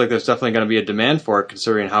 It sounds like there's definitely going to be a demand for it,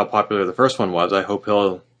 considering how popular the first one was. I hope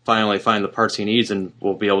he'll finally find the parts he needs and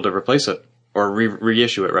will be able to replace it, or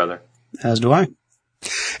reissue it, rather. As do I.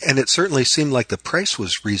 And it certainly seemed like the price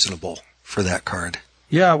was reasonable for that card.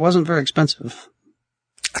 Yeah, it wasn't very expensive.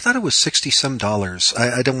 I thought it was $60-some.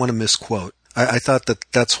 I don't want to misquote. I thought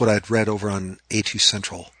that's what I'd read over on A2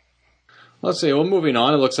 Central. Let's see. Well, moving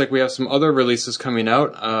on, it looks like we have some other releases coming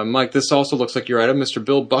out. Mike, this also looks like your item, Mr.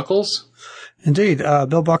 Bill Buckles. Indeed.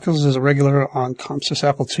 Bill Buckles is a regular on ComSys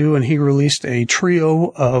Apple II, and he released a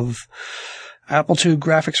trio of Apple II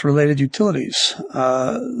graphics-related utilities.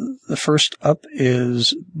 The first up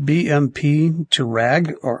is BMP to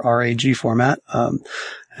RAG, or RAG format.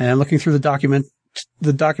 And looking through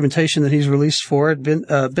the documentation that he's released for it,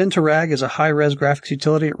 Bin to RAG is a high-res graphics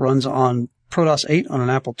utility. It runs on ProDOS 8 on an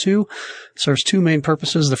Apple II. Serves two main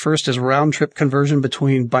purposes. The first is round-trip conversion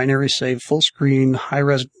between binary save full-screen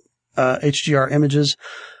high-res HDR images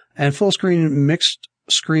and full-screen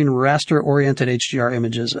mixed-screen raster-oriented HDR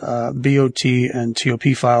images, BOT and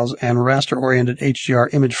TOP files, and raster-oriented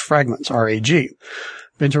HDR image fragments, RAG.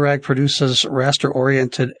 Bin to RAG produces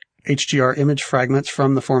raster-oriented HDR image fragments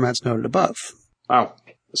from the formats noted above. Wow.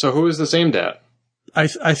 So who is this aimed at? I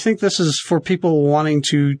think this is for people wanting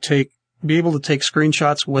to be able to take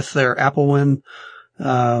screenshots with their Applewin,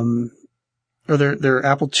 or their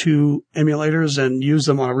Apple II emulators and use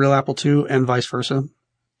them on a real Apple II and vice versa.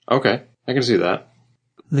 Okay. I can see that.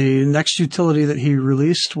 The next utility that he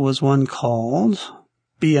released was one called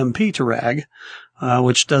BMP to RAG,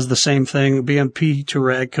 which does the same thing. BMP to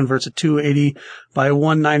RAG converts a 280 by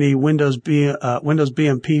 190 Windows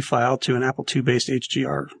BMP file to an Apple II-based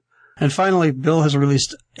HGR. And finally, Bill has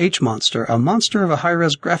released HMonster, a monster of a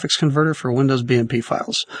high-res graphics converter for Windows BMP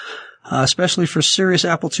files. Especially for serious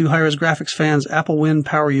Apple II high-res graphics fans, Apple Win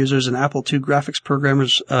power users, and Apple II graphics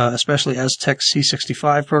programmers, especially Aztec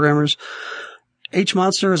C65 programmers.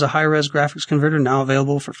 HMonster is a high-res graphics converter now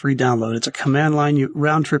available for free download. It's a command-line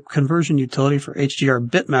round-trip conversion utility for HDR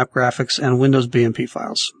bitmap graphics and Windows BMP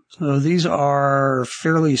files. So these are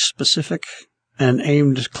fairly specific and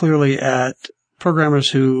aimed clearly at programmers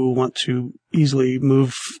who want to easily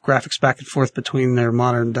move graphics back and forth between their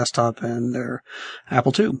modern desktop and their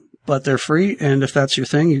Apple II. But they're free, and if that's your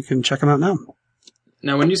thing, you can check them out now.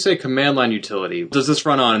 Now, when you say command line utility, does this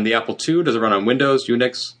run on the Apple II? Does it run on Windows,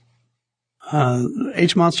 Unix?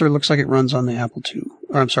 HMonster looks like it runs on the Apple II.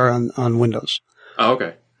 Or, I'm sorry, on Windows. Oh,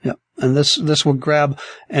 okay. Yeah. And this will grab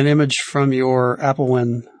an image from your Apple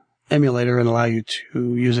Win emulator and allow you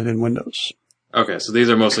to use it in Windows. Okay, so these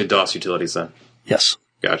are mostly DOS utilities then? Yes.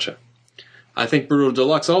 Gotcha. I think Brutal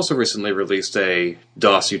Deluxe also recently released a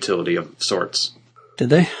DOS utility of sorts.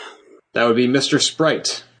 Did they? That would be Mr.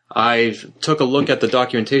 Sprite. I took a look at the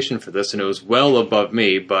documentation for this, and it was well above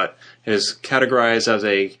me, but it is categorized as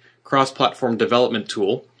a cross-platform development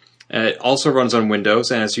tool. And it also runs on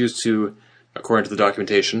Windows, and is used to, according to the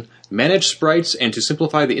documentation, manage sprites and to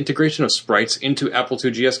simplify the integration of sprites into Apple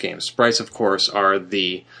II GS games. Sprites, of course, are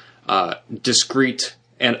the discrete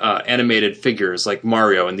and animated figures like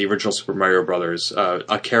Mario in the original Super Mario Brothers,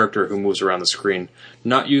 a character who moves around the screen.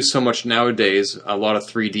 Not used so much nowadays. A lot of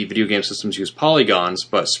 3D video game systems use polygons,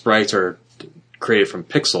 but sprites are created from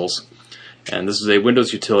pixels. And this is a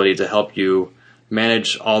Windows utility to help you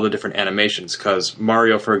manage all the different animations. Because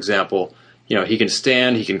Mario, for example, he can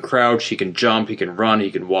stand, he can crouch, he can jump, he can run,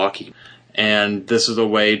 he can walk. And this is a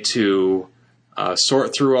way to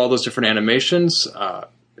sort through all those different animations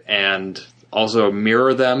and also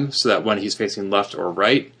mirror them so that when he's facing left or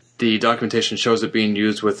right, the documentation shows it being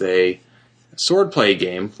used with a swordplay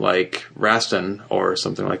game like Rastan or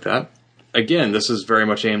something like that. Again, this is very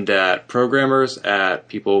much aimed at programmers, at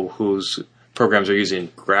people whose programs are using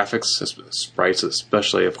graphics, sprites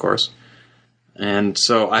especially, of course. And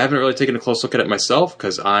so I haven't really taken a close look at it myself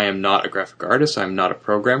because I am not a graphic artist, I'm not a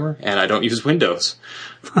programmer, and I don't use Windows.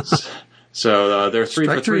 So they're 3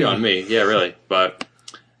 for 3 on me. Yeah, really. But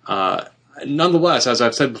nonetheless, as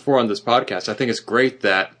I've said before on this podcast, I think it's great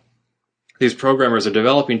that these programmers are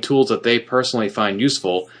developing tools that they personally find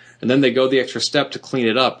useful, and then they go the extra step to clean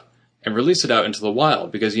it up and release it out into the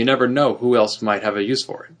wild, because you never know who else might have a use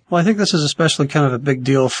for it. Well, I think this is especially kind of a big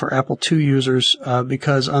deal for Apple II users,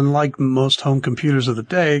 because unlike most home computers of the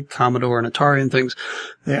day, Commodore and Atari and things,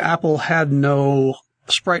 the Apple had no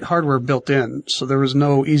sprite hardware built in, so there was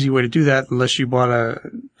no easy way to do that unless you bought a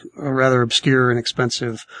rather obscure and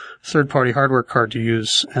expensive third-party hardware card to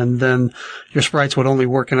use, and then your sprites would only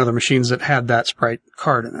work in other machines that had that sprite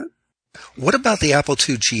card in it. What about the Apple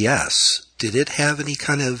II GS? Did it have any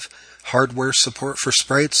kind of hardware support for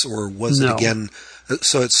sprites, or was it again,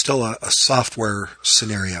 so it's still a software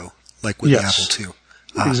scenario, like with the Apple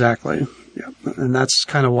II? Exactly. Yeah. And that's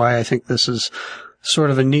kind of why I think this is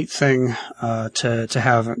sort of a neat thing to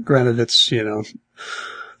have. Granted, it's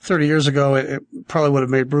 30 years ago, it probably would have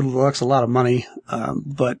made Brutal Deluxe a lot of money,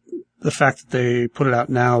 but the fact that they put it out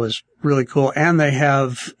now is really cool. And they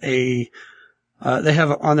have they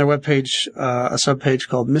have on their webpage a subpage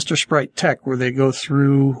called Mr. Sprite Tech, where they go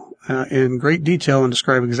through in great detail and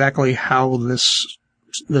describe exactly how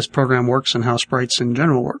this program works and how sprites in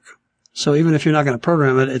general work. So even if you're not going to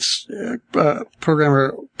program it, it's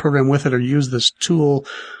program with it or use this tool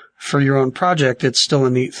for your own project. It's still a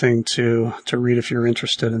neat thing to read if you're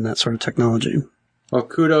interested in that sort of technology. Well,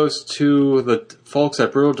 kudos to the folks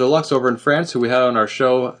at Brutal Deluxe over in France who we had on our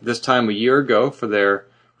show this time a year ago for their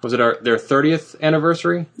 30th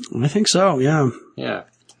anniversary? I think so, yeah. Yeah.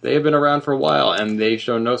 They have been around for a while, and they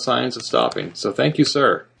show no signs of stopping. So thank you,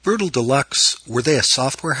 sir. Brutal Deluxe, were they a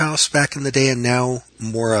software house back in the day and now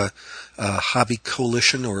more a hobby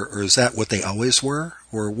coalition, or is that what they always were?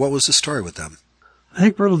 Or what was the story with them? I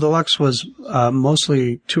think Brutal Deluxe was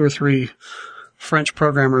mostly 2 or 3 French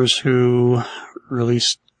programmers who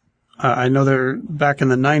released, I know they're back in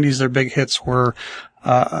the 90s, their big hits were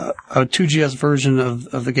a 2GS version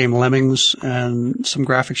of the game Lemmings and some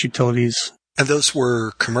graphics utilities. And those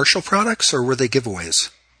were commercial products, or were they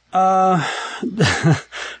giveaways?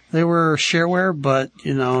 They were shareware, but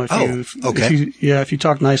if you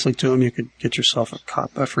talk nicely to them, you could get yourself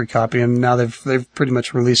a free copy. And now they've pretty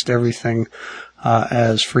much released everything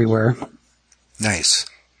as freeware. Nice.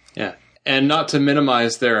 Yeah. And not to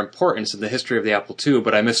minimize their importance in the history of the Apple II,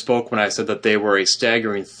 but I misspoke when I said that they were a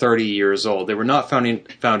staggering 30 years old. They were not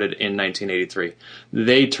founded in 1983.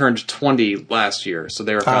 They turned 20 last year, so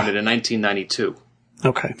they were founded in 1992.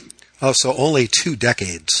 Okay. Oh, so only 2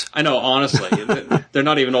 decades. I know, honestly. They're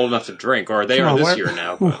not even old enough to drink, or they are this year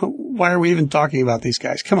now. But. Why are we even talking about these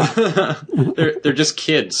guys? Come on. They're just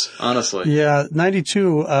kids, honestly. Yeah,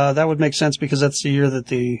 92, that would make sense because that's the year that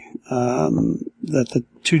the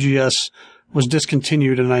 2GS was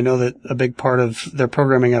discontinued, and I know that a big part of their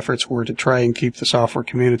programming efforts were to try and keep the software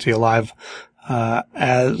community alive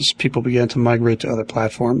as people began to migrate to other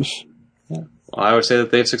platforms. Well, I would say that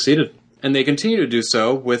they've succeeded. And they continue to do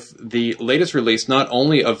so with the latest release not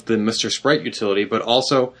only of the Mr. Sprite utility, but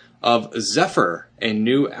also of Zephyr, a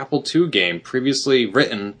new Apple II game previously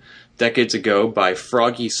written decades ago by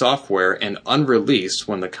Froggy Software and unreleased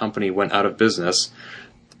when the company went out of business.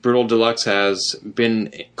 Brutal Deluxe has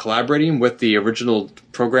been collaborating with the original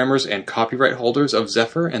programmers and copyright holders of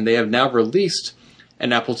Zephyr, and they have now released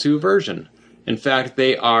an Apple II version. In fact,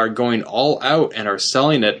 they are going all out and are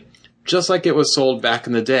selling it just like it was sold back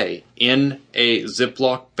in the day, in a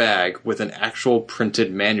Ziploc bag with an actual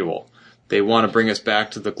printed manual. They want to bring us back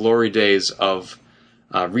to the glory days of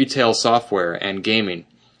retail software and gaming.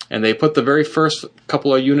 And they put the very first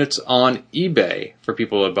couple of units on eBay for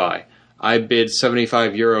people to buy. I bid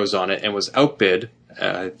 75 euros on it and was outbid.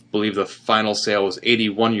 I believe the final sale was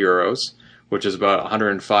 81 euros, which is about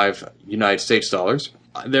 105 United States dollars.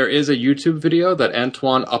 There is a YouTube video that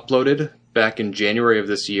Antoine uploaded back in January of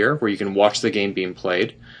this year where you can watch the game being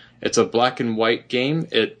played. It's a black and white game.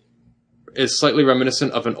 It is slightly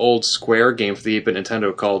reminiscent of an old Square game for the 8-bit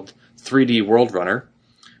Nintendo called 3D World Runner,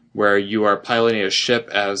 where you are piloting a ship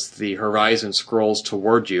as the horizon scrolls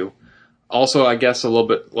toward you. Also, I guess a little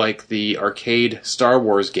bit like the arcade Star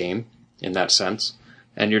Wars game in that sense,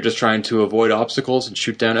 and you're just trying to avoid obstacles and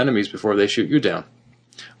shoot down enemies before they shoot you down.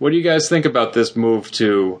 What do you guys think about this move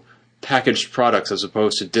to packaged products as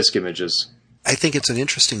opposed to disk images? I think it's an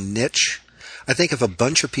interesting niche. I think if a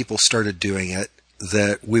bunch of people started doing it,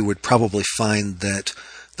 that we would probably find that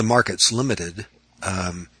the market's limited.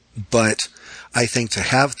 But I think to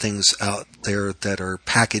have things out there that are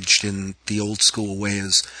packaged in the old school way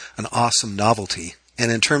is an awesome novelty.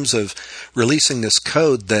 And in terms of releasing this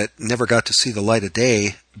code that never got to see the light of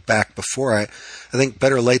day back before, I think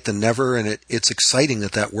better late than never, and it's exciting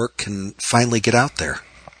that work can finally get out there.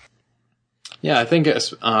 Yeah, I think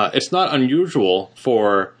it's not unusual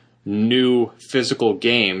for new physical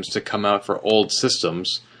games to come out for old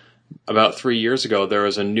systems. About 3 years ago, there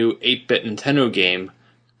was a new 8-bit Nintendo game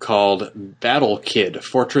called Battle Kid,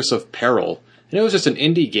 Fortress of Peril. And it was just an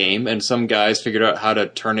indie game, and some guys figured out how to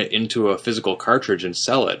turn it into a physical cartridge and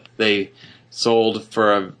sell it. They sold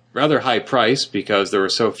for a rather high price because there were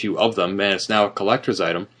so few of them, and it's now a collector's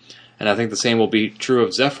item. And I think the same will be true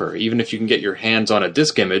of Zephyr. Even if you can get your hands on a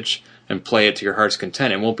disk image and play it to your heart's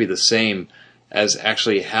content, it won't be the same as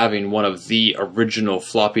actually having one of the original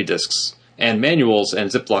floppy disks and manuals and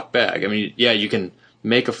Ziploc bag. I mean, yeah, you can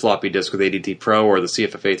make a floppy disk with ADT Pro or the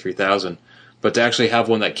CFFA 3000, but to actually have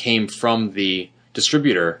one that came from the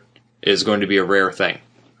distributor is going to be a rare thing.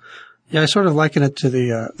 Yeah, I sort of liken it to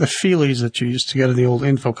the Feelies that you used to get in the old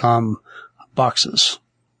Infocom boxes.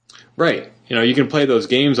 Right. You know, you can play those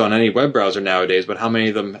games on any web browser nowadays, but how many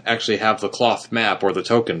of them actually have the cloth map or the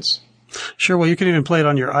tokens? Sure. Well, you can even play it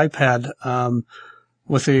on your iPad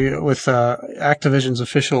with Activision's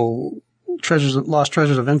official Lost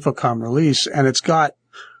Treasures of Infocom release, and it's got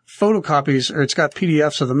photocopies, or it's got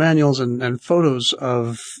PDFs of the manuals and photos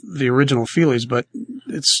of the original Feelies, but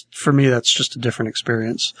for me, that's just a different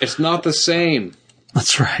experience. It's not the same.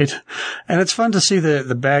 That's right. And it's fun to see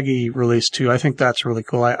the baggy release too. I think that's really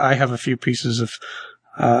cool. I have a few pieces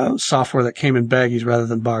of software that came in baggies rather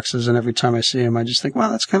than boxes, and every time I see them, I just think, wow,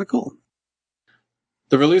 that's kind of cool.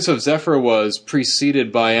 The release of Zephyr was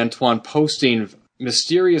preceded by Antoine posting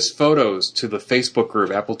mysterious photos to the Facebook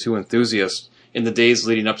group Apple II Enthusiasts in the days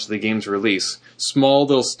leading up to the game's release. Small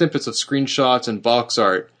little snippets of screenshots and box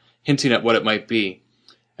art hinting at what it might be.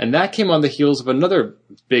 And that came on the heels of another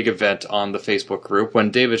big event on the Facebook group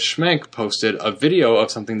when David Schmenk posted a video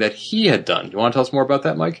of something that he had done. You want to tell us more about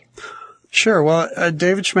that, Mike? Sure. Well,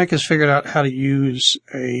 David Schmenk has figured out how to use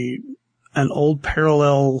an old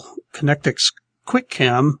parallel Connectix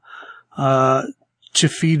QuickCam to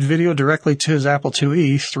feed video directly to his Apple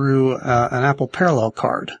IIe through an Apple Parallel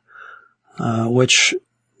card, which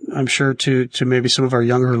I'm sure to maybe some of our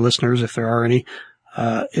younger listeners, if there are any,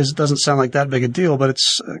 doesn't sound like that big a deal, but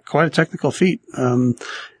it's quite a technical feat.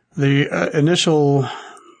 The initial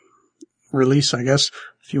release, I guess,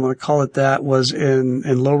 if you want to call it that, was in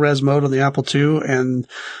low-res mode on the Apple II and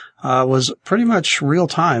was pretty much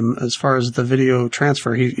real-time as far as the video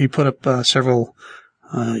transfer. He put up several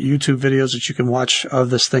YouTube videos that you can watch of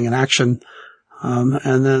this thing in action.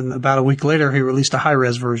 And then about a week later, he released a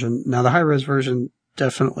high-res version. Now, the high-res version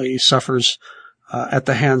definitely suffers at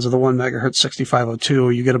the hands of the 1 megahertz 6502.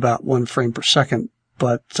 You get about 1 frame per second.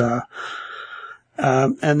 But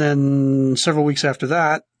and then several weeks after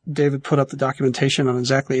that, David put up the documentation on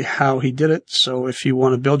exactly how he did it. So if you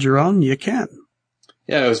want to build your own, you can.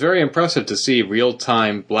 Yeah, it was very impressive to see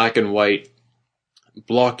real-time black and white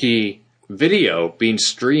blocky video being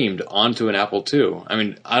streamed onto an Apple II. I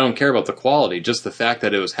mean, I don't care about the quality, just the fact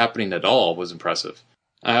that it was happening at all was impressive.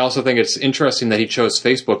 I also think it's interesting that he chose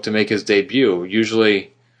Facebook to make his debut.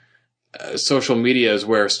 Usually, social media is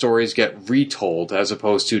where stories get retold as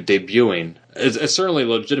opposed to debuting. It's certainly a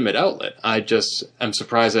legitimate outlet. I just am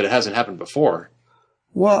surprised that it hasn't happened before.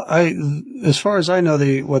 Well, as far as I know,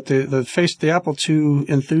 the Apple II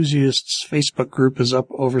enthusiasts Facebook group is up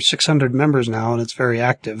over 600 members now, and it's very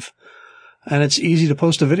active. And it's easy to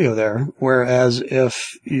post a video there, whereas if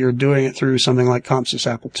you're doing it through something like CompSys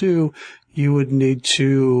Apple II, you would need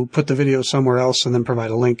to put the video somewhere else and then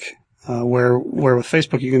provide a link. Where with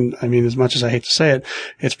Facebook, you can, I mean, as much as I hate to say it,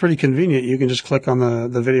 it's pretty convenient. You can just click on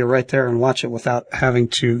the video right there and watch it without having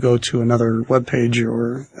to go to another web page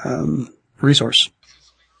or resource.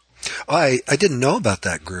 Oh, I didn't know about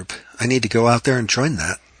that group. I need to go out there and join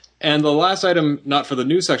that. And the last item, not for the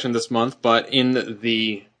news section this month, but in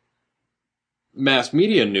the mass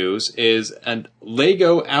media news, is a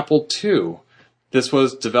Lego Apple II. This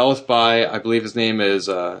was developed by, I believe his name is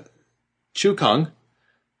Chu Kung,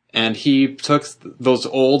 and he took those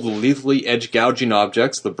old lethally edge-gouging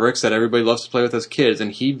objects, the bricks that everybody loves to play with as kids,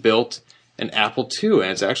 and he built an Apple II,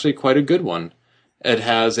 and it's actually quite a good one. It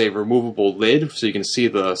has a removable lid, so you can see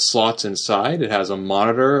the slots inside. It has a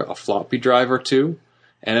monitor, a floppy drive or two,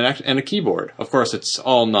 and a keyboard. Of course, it's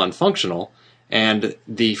all non-functional, and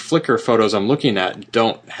the Flickr photos I'm looking at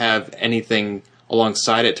don't have anything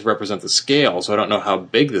alongside it to represent the scale, so I don't know how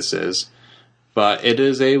big this is. But it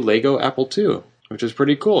is a Lego Apple II, which is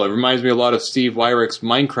pretty cool. It reminds me a lot of Steve Wyrick's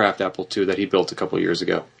Minecraft Apple II that he built a couple years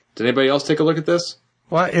ago. Did anybody else take a look at this?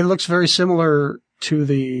 Well, it looks very similar to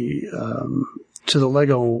the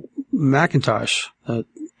Lego Macintosh that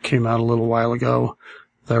came out a little while ago.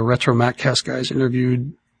 The Retro Maccast guys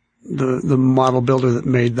interviewed the model builder that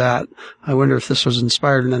made that. I wonder if this was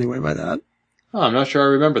inspired in any way by that. Oh, I'm not sure I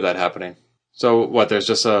remember that happening. So what, there's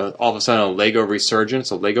just all of a sudden a Lego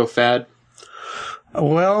resurgence, a Lego fad?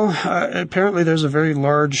 Well, apparently there's a very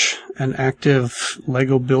large and active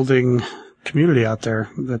Lego building community out there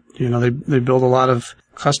that, you know, they build a lot of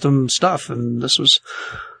custom stuff, and this was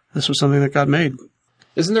something that got made.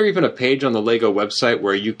 Isn't there even a page on the Lego website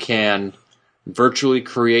where you can virtually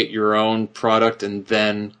create your own product and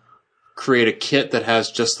then create a kit that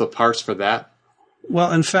has just the parts for that?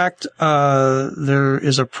 Well, in fact, there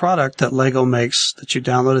is a product that Lego makes that you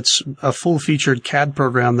download. It's a full-featured CAD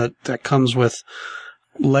program that comes with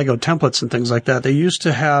Lego templates and things like that. They used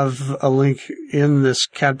to have a link in this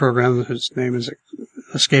CAD program, whose name is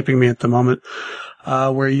escaping me at the moment,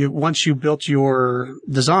 where once you built your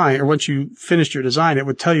design, or once you finished your design, it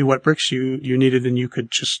would tell you what bricks you needed, and you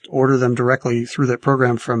could just order them directly through that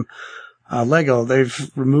program from Lego.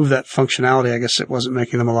 They've removed that functionality. I guess it wasn't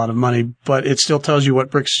making them a lot of money, but it still tells you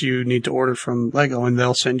what bricks you need to order from Lego, and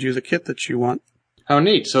they'll send you the kit that you want. How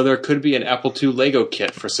neat. So there could be an Apple II Lego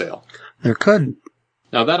kit for sale. There could.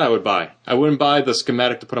 Now that I would buy. I wouldn't buy the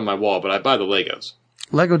schematic to put on my wall, but I'd buy the Legos.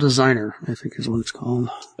 Lego Designer, I think is what it's called.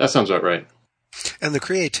 That sounds about right. And the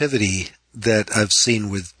creativity that I've seen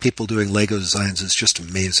with people doing Lego designs is just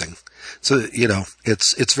amazing. So, you know,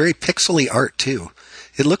 it's very pixely art too.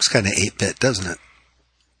 It looks kind of 8-bit, doesn't it?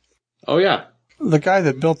 Oh, yeah. The guy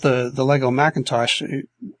that built the Lego Macintosh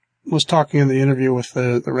was talking in the interview with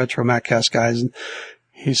the Retro Maccast guys, and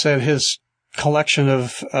he said his collection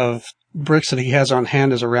of bricks that he has on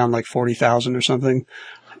hand is around like 40,000 or something.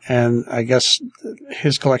 And I guess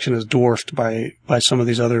his collection is dwarfed by some of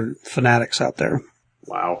these other fanatics out there.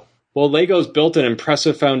 Wow. Well, Lego's built an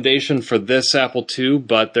impressive foundation for this Apple II,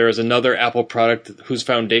 but there is another Apple product whose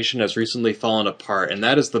foundation has recently fallen apart, and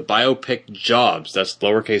that is the biopic Jobs. That's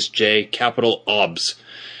lowercase j, capital OBS.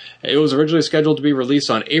 It was originally scheduled to be released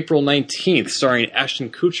on April 19th, starring Ashton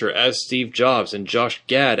Kutcher as Steve Jobs and Josh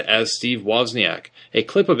Gad as Steve Wozniak. A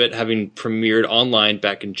clip of it having premiered online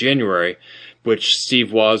back in January, which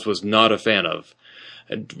Steve was not a fan of.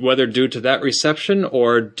 Whether due to that reception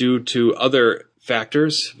or due to other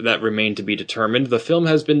factors that remain to be determined, the film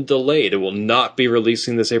has been delayed. It will not be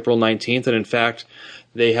releasing this April 19th, and in fact,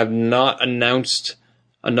 they have not announced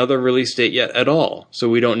another release date yet at all. So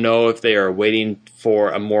we don't know if they are waiting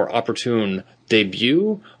for a more opportune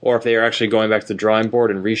debut, or if they are actually going back to the drawing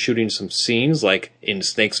board and reshooting some scenes, like in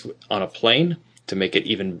Snakes on a Plane, to make it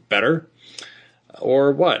even better,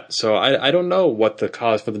 or what. So I don't know what the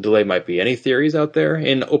cause for the delay might be. Any theories out there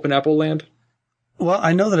in Open Apple land? Well,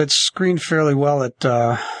 I know that it's screened fairly well at,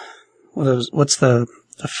 what's the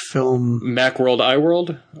film? Macworld,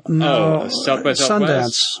 iWorld? No, South by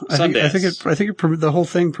Southwest? Sundance. I think the whole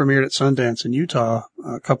thing premiered at Sundance in Utah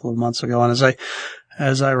a couple of months ago, and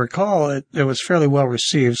as I recall, it was fairly well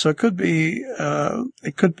received. So it could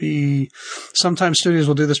be sometimes studios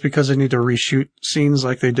will do this because they need to reshoot scenes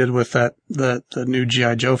like they did with the new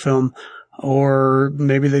G.I. Joe film, or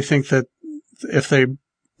maybe they think that if they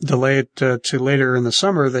delay it to later in the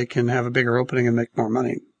summer, they can have a bigger opening and make more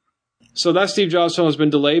money. So that Steve Jobs film has been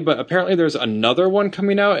delayed, but apparently there's another one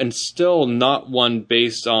coming out, and still not one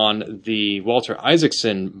based on the Walter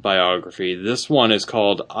Isaacson biography. This one is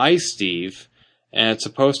called I, Steve, and it's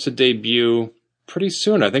supposed to debut pretty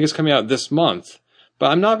soon. I think it's coming out this month.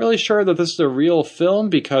 But I'm not really sure that this is a real film,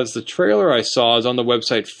 because the trailer I saw is on the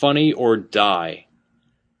website Funny or Die.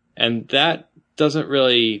 And that doesn't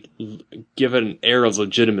really give it an air of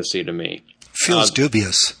legitimacy to me. Feels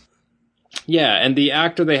dubious. Yeah, and the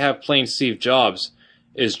actor they have playing Steve Jobs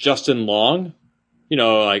is Justin Long. You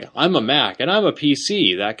know, like, I'm a Mac and I'm a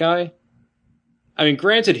PC, that guy. I mean,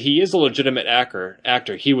 granted, he is a legitimate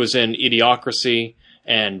actor. He was in Idiocracy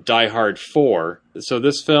and Die Hard 4. So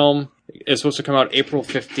this film is supposed to come out April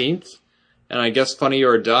 15th. And I guess Funny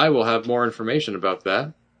or Die will have more information about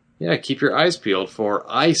that. Yeah, keep your eyes peeled for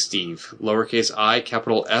I, Steve. Lowercase I,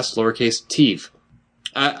 capital S, lowercase Teve.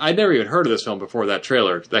 I'd never even heard of this film before that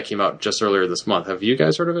trailer that came out just earlier this month. Have you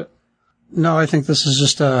guys heard of it? No, I think this is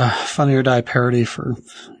just a Funny or Die parody for,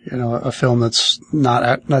 a film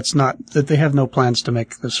that they have no plans to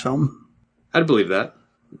make this film. I'd believe that.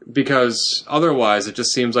 Because otherwise it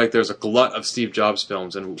just seems like there's a glut of Steve Jobs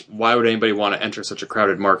films, and why would anybody want to enter such a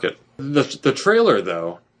crowded market? The trailer,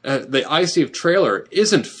 though, the I, Steve trailer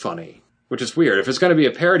isn't funny, which is weird. If it's going to be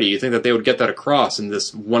a parody, you think that they would get that across in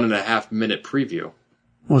this 1.5 minute preview.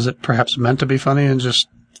 Was it perhaps meant to be funny and just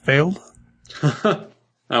failed?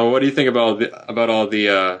 Now, what do you think about all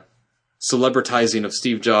the celebritizing of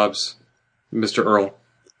Steve Jobs, Mr. Earl?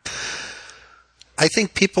 I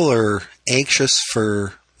think people are anxious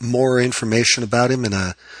for more information about him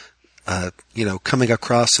and coming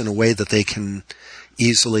across in a way that they can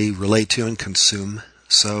easily relate to and consume.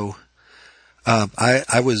 So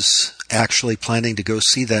I was actually planning to go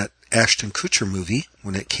see that Ashton Kutcher movie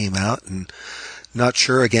when it came out, and not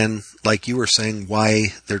sure, again, like you were saying, why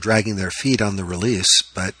they're dragging their feet on the release.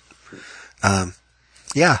 But, I'll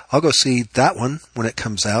go see that one when it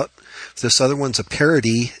comes out. If this other one's a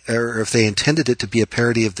parody, or if they intended it to be a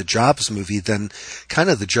parody of the Jobs movie, then kind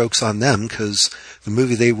of the joke's on them, because the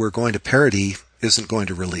movie they were going to parody isn't going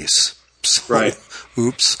to release. So, right.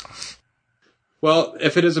 Oops. Well,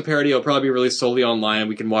 if it is a parody, it'll probably be released solely online, and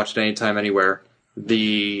we can watch it anytime, anywhere.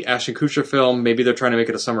 The Ashton Kutcher film, maybe they're trying to make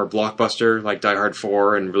it a summer blockbuster like Die Hard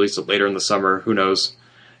 4 and release it later in the summer. Who knows?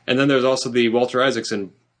 And then there's also the Walter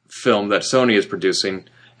Isaacson film that Sony is producing.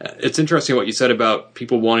 It's interesting what you said about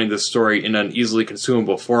people wanting this story in an easily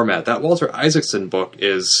consumable format. That Walter Isaacson book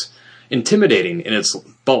is intimidating in its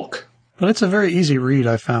bulk. But it's a very easy read,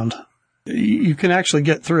 I found. You can actually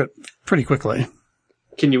get through it pretty quickly.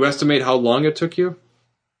 Can you estimate how long it took you?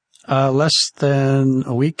 Less than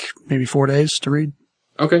a week, maybe 4 days to read.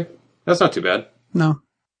 Okay. That's not too bad. No.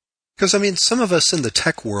 Because, some of us in the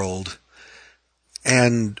tech world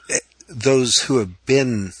and those who have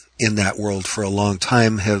been in that world for a long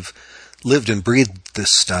time have lived and breathed this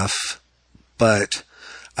stuff. But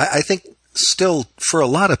I think still, for a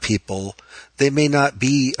lot of people, they may not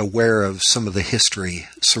be aware of some of the history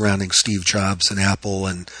surrounding Steve Jobs and Apple,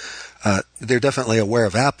 and they're definitely aware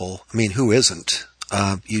of Apple. I mean, who isn't?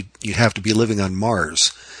 You'd have to be living on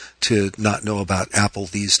Mars to not know about Apple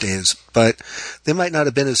these days, but they might not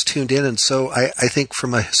have been as tuned in. And so I think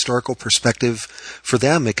from a historical perspective, for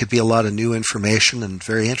them, it could be a lot of new information and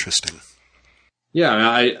very interesting. Yeah,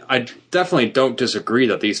 I definitely don't disagree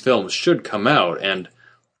that these films should come out. And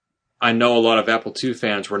I know a lot of Apple II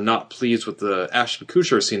fans were not pleased with the Ashton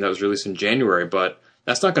Kutcher scene that was released in January, but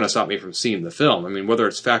that's not going to stop me from seeing the film. I mean, whether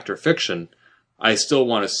it's fact or fiction, I still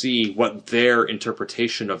want to see what their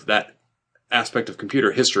interpretation of that aspect of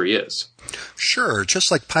computer history is. Sure,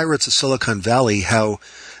 just like Pirates of Silicon Valley, how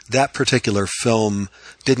that particular film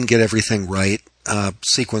didn't get everything right,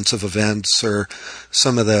 sequence of events or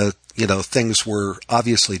some of the, things were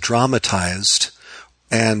obviously dramatized,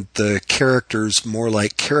 and the characters more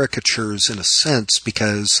like caricatures in a sense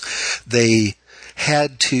because they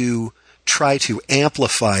had to try to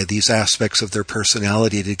amplify these aspects of their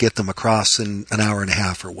personality to get them across in an hour and a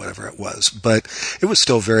half or whatever it was. But it was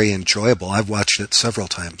still very enjoyable. I've watched it several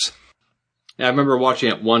times. Yeah, I remember watching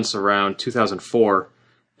it once around 2004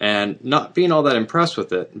 and not being all that impressed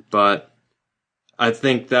with it, but I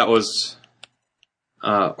think that was,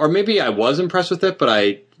 or maybe I was impressed with it, but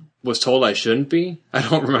I was told I shouldn't be. I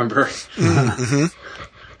don't remember. Mm-hmm.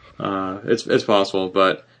 It's possible,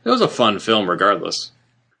 but it was a fun film regardless.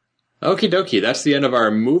 Okie dokie, that's the end of our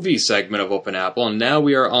movie segment of Open Apple, and now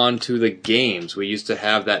we are on to the games. We used to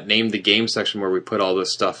have that Name the Game section where we put all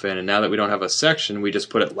this stuff in, and now that we don't have a section, we just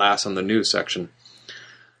put it last on the news section.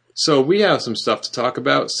 So we have some stuff to talk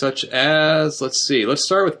about, such as, let's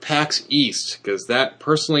start with PAX East, because that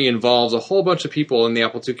personally involves a whole bunch of people in the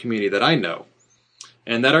Apple II community that I know,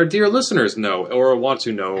 and that our dear listeners know, or want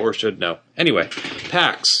to know, or should know. Anyway,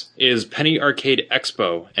 PAX is Penny Arcade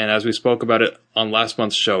Expo, and as we spoke about it on last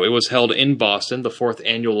month's show, it was held in Boston, the 4th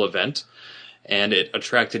annual event, and it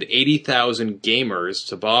attracted 80,000 gamers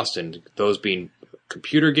to Boston, those being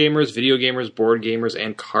computer gamers, video gamers, board gamers,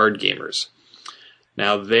 and card gamers.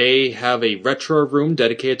 Now, they have a retro room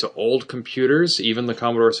dedicated to old computers, even the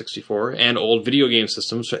Commodore 64, and old video game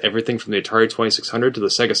systems, so everything from the Atari 2600 to the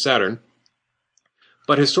Sega Saturn.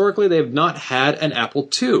 But historically, they have not had an Apple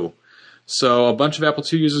II. So a bunch of Apple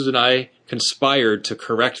II users and I conspired to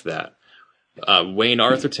correct that. Wayne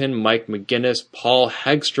Arthurton, Mike McGinnis, Paul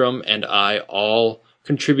Hagstrom, and I all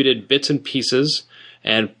contributed bits and pieces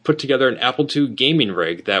and put together an Apple II gaming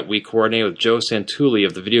rig that we coordinated with Joe Santulli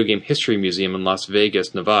of the Video Game History Museum in Las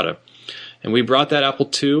Vegas, Nevada. And we brought that Apple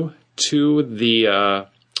II to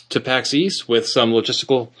PAX East with some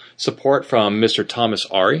logistical support from Mr. Thomas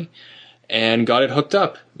Ari and got it hooked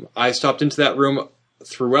up. I stopped into that room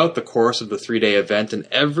throughout the course of the 3-day event, and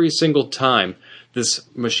every single time this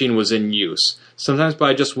machine was in use. Sometimes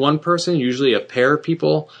by just one person, usually a pair of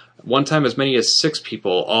people, one time as many as 6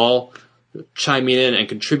 people, all chiming in and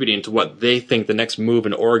contributing to what they think the next move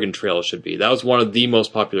in Oregon Trail should be. That was one of the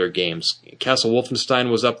most popular games. Castle Wolfenstein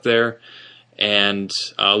was up there, and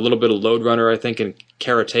a little bit of Lode Runner, I think, and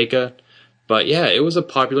Karateka. But yeah, it was a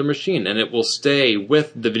popular machine, and it will stay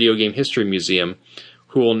with the Video Game History Museum,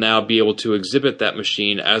 who will now be able to exhibit that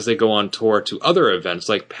machine as they go on tour to other events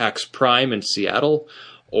like PAX Prime in Seattle,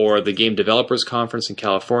 or the Game Developers Conference in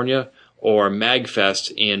California, or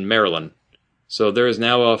MagFest in Maryland. So there is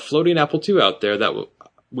now a floating Apple II out there that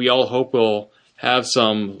we all hope will have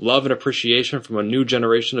some love and appreciation from a new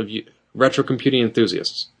generation of retro computing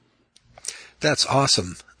enthusiasts. That's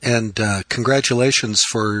awesome. And congratulations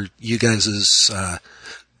for you guys'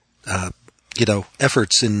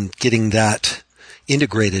 efforts in getting that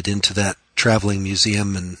integrated into that traveling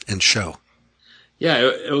museum and show. Yeah,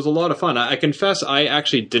 it was a lot of fun. I confess I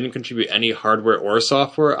actually didn't contribute any hardware or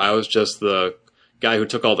software. I was just the guy who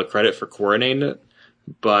took all the credit for coordinating it.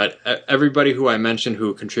 But everybody who I mentioned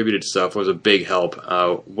who contributed stuff was a big help.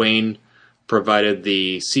 Wayne provided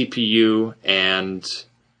the CPU and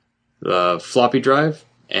the floppy drive,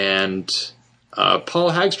 and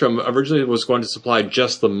Paul Hagstrom originally was going to supply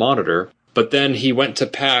just the monitor, but then he went to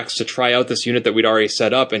PAX to try out this unit that we'd already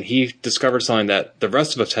set up, and he discovered something that the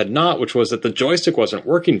rest of us had not, which was that the joystick wasn't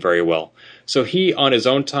working very well. So he, on his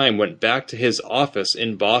own time, went back to his office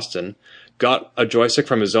in Boston, got a joystick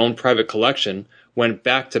from his own private collection, went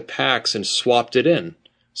back to PAX and swapped it in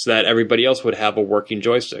so that everybody else would have a working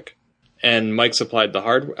joystick. And Mike supplied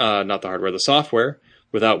the software,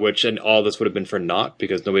 without which and all this would have been for naught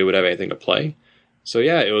because nobody would have anything to play. So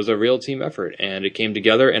yeah, it was a real team effort, and it came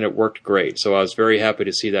together, and it worked great. So I was very happy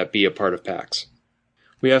to see that be a part of PAX.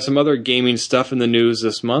 We have some other gaming stuff in the news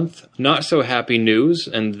this month. Not so happy news,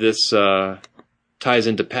 and this ties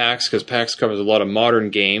into PAX because PAX covers a lot of modern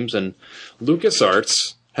games, and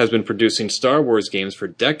LucasArts has been producing Star Wars games for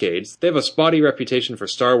decades. They have a spotty reputation for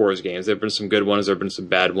Star Wars games. There have been some good ones, there have been some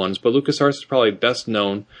bad ones, but LucasArts is probably best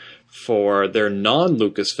known for their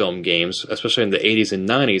non-Lucasfilm games, especially in the 80s and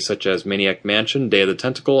 90s, such as Maniac Mansion, Day of the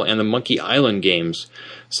Tentacle, and the Monkey Island games,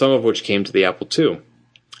 some of which came to the Apple II.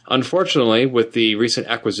 Unfortunately, with the recent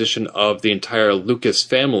acquisition of the entire Lucas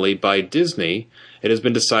family by Disney, it has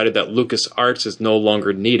been decided that LucasArts is no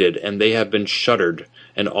longer needed, and they have been shuttered,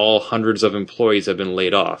 and all hundreds of employees have been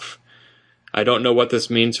laid off. I don't know what this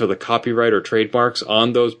means for the copyright or trademarks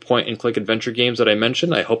on those point-and-click adventure games that I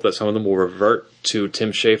mentioned. I hope that some of them will revert to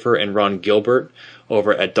Tim Schafer and Ron Gilbert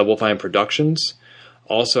over at Double Fine Productions.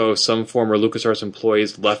 Also, some former LucasArts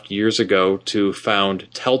employees left years ago to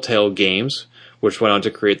found Telltale Games, which went on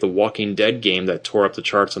to create the Walking Dead game that tore up the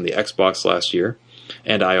charts on the Xbox last year,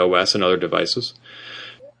 and iOS and other devices.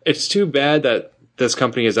 It's too bad that this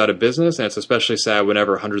company is out of business, and it's especially sad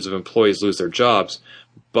whenever hundreds of employees lose their jobs.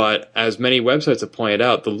 But as many websites have pointed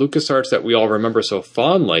out, the LucasArts that we all remember so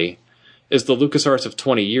fondly is the LucasArts of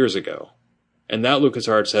 20 years ago. And that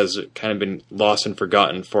LucasArts has kind of been lost and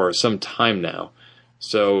forgotten for some time now.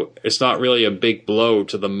 So it's not really a big blow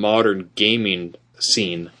to the modern gaming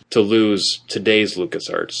scene to lose today's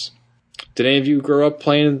LucasArts. Did any of you grow up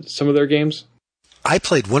playing some of their games? I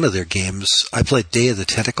played one of their games. I played Day of the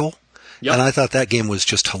Tentacle, Yep. and I thought that game was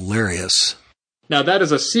just hilarious. Now, that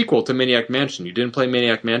is a sequel to Maniac Mansion. You didn't play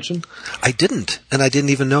Maniac Mansion? I didn't, and I didn't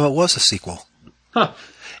even know it was a sequel. Huh.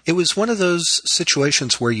 It was one of those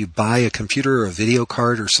situations where you buy a computer or a video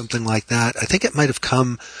card or something like that. I think it might have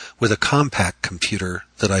come with a compact computer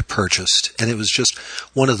that I purchased, and it was just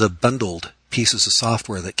one of the bundled pieces of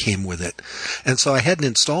software that came with it. And so I hadn't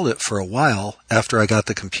installed it for a while after I got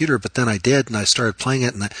the computer, but then I did, and I started playing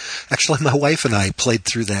it, and actually my wife and I played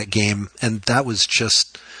through that game, and that was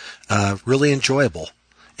just really enjoyable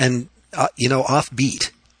and, offbeat.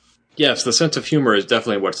 Yes, the sense of humor is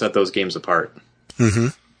definitely what set those games apart. Mm-hmm.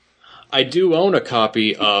 I do own a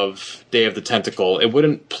copy of Day of the Tentacle. It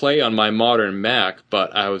wouldn't play on my modern Mac,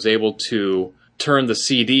 but I was able to turn the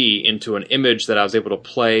CD into an image that I was able to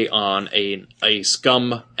play on a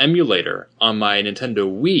SCUM emulator on my Nintendo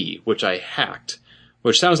Wii, which I hacked,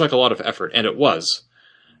 which sounds like a lot of effort, and it was.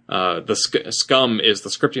 The SCUM is the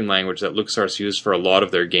scripting language that LucasArts used for a lot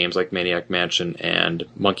of their games like Maniac Mansion and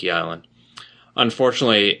Monkey Island.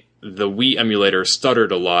 Unfortunately, the Wii emulator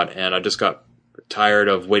stuttered a lot, and I just got tired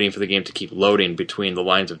of waiting for the game to keep loading between the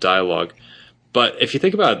lines of dialogue. But if you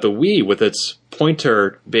think about it, the Wii, with its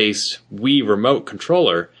pointer-based Wii remote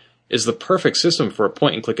controller, is the perfect system for a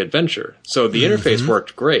point-and-click adventure. So the interface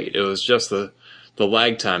worked great. It was just the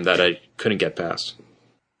lag time that I couldn't get past.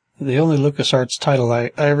 The only LucasArts title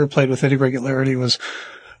I ever played with any regularity was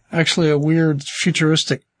actually a weird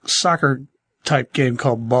futuristic soccer-type game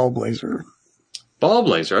called Ball Blazer. Ball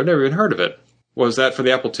Blazer? I've never even heard of it. Was that for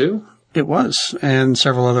the Apple II? It was, and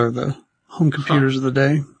several other of the home computers of the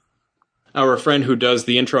day. Our friend who does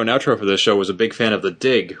the intro and outro for this show was a big fan of The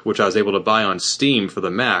Dig, which I was able to buy on Steam for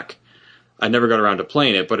the Mac. I never got around to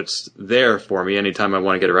playing it, but it's there for me anytime I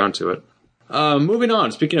want to get around to it. Moving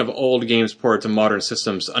on, speaking of old games ported to modern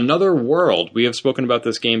systems, Another World. We have spoken about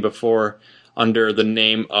this game before under the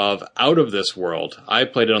name of Out of This World. I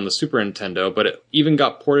played it on the Super Nintendo, but it even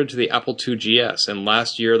got ported to the Apple II GS, and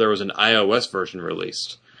last year there was an iOS version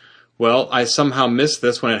released. Well, I somehow missed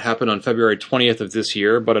this when it happened on February 20th of this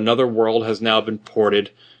year, but Another World has now been ported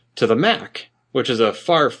to the Mac, which is a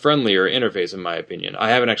far friendlier interface in my opinion. I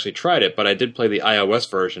haven't actually tried it, but I did play the iOS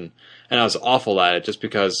version, and I was awful at it just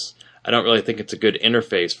because I don't really think it's a good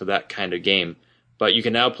interface for that kind of game. But you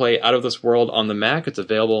can now play Out of This World on the Mac. It's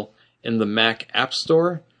available in the Mac App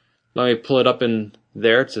Store. Let me pull it up in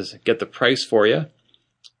there to get the price for you.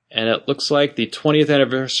 And it looks like the 20th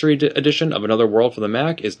anniversary edition of Another World for the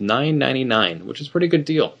Mac is $9.99, which is a pretty good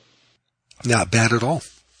deal. Not bad at all.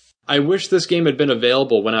 I wish this game had been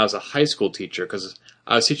available when I was a high school teacher, because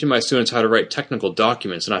I was teaching my students how to write technical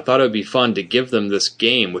documents, and I thought it would be fun to give them this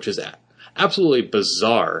game, which is absolutely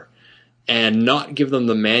bizarre, and not give them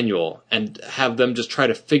the manual, and have them just try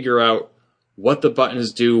to figure out what the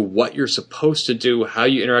buttons do, what you're supposed to do, how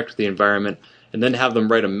you interact with the environment, and then have them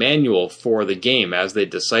write a manual for the game as they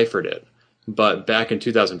deciphered it. But back in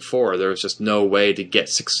 2004, there was just no way to get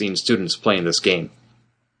 16 students playing this game.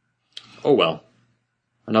 Oh well.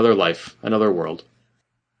 Another life, another world.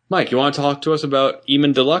 Mike, you want to talk to us about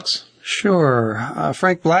Eamon Deluxe? Sure.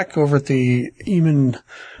 Frank Black over at the Eamon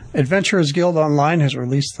Adventurers Guild Online has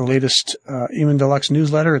released the latest Eamon Deluxe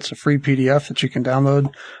newsletter. It's a free PDF that you can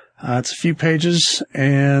download. It's a few pages,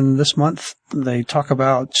 and this month they talk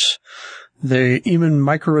about the Eamon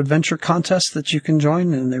Micro Adventure contest that you can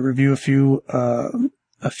join, and they review a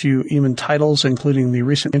few Eamon titles, including the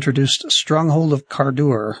recent introduced Stronghold of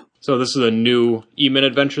Cardur. So this is a new Eamon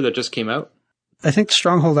adventure that just came out? I think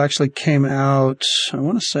Stronghold actually came out, I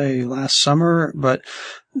want to say last summer, but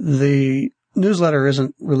the newsletter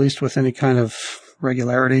isn't released with any kind of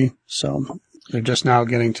regularity, so they're just now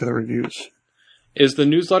getting to the reviews. Is the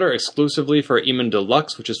newsletter exclusively for Eamon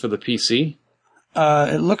Deluxe, which is for the PC?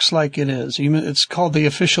 It looks like it is. It's called the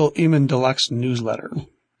official Eamon Deluxe newsletter.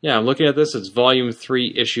 Yeah, I'm looking at this. It's Volume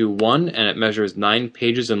 3, Issue 1, and it measures 9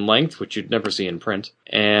 pages in length, which you'd never see in print.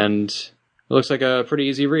 And it looks like a pretty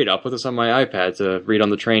easy read. I'll put this on my iPad to read on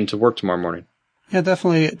the train to work tomorrow morning. Yeah,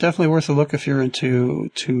 definitely worth a look if you're into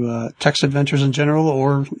text adventures in general,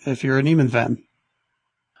 or if you're an Eamon fan.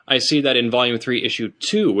 I see that in Volume 3, Issue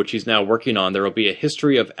 2, which he's now working on, there will be a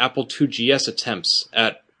history of Apple IIgs attempts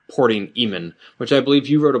at porting Eamon, which I believe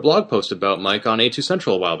you wrote a blog post about, Mike, on A2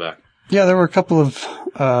 Central a while back. Yeah, there were a couple of,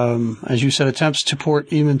 as you said, attempts to port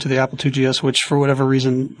Eamon to the Apple IIgs, which for whatever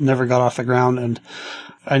reason never got off the ground. And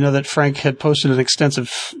I know that Frank had posted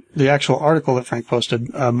the actual article that Frank posted.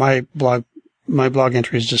 My blog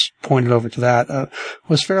entries just pointed over to that,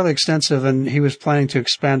 was fairly extensive, and he was planning to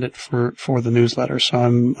expand it for the newsletter. So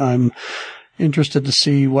I'm interested to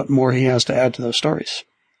see what more he has to add to those stories.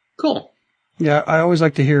 Cool. Yeah, I always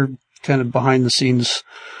like to hear kind of behind the scenes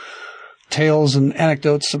tales and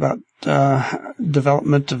anecdotes about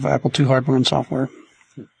development of Apple II hardware and software.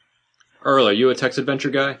 Earl, are you a text adventure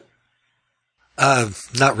guy?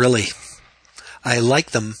 Not really. I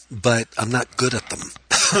like them, but I'm not good at them.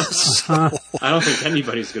 I don't think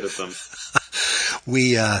anybody's good at them.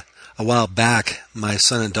 We, a while back, my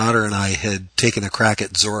son and daughter and I had taken a crack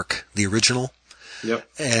at Zork, the original. Yep.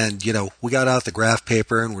 And, we got out the graph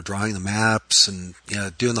paper and we're drawing the maps and,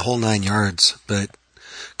 doing the whole 9 yards, but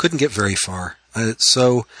couldn't get very far.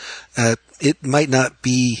 So it might not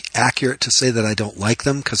be accurate to say that I don't like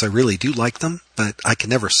them, because I really do like them, but I can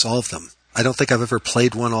never solve them. I don't think I've ever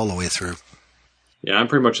played one all the way through. Yeah, I'm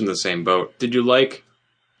pretty much in the same boat. Did you like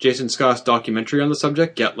Jason Scott's documentary on the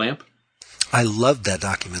subject, Get Lamp? I loved that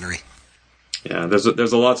documentary. Yeah, there's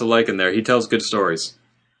a lot to like in there. He tells good stories.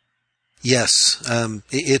 Yes,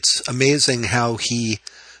 it's amazing how he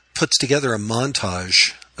puts together a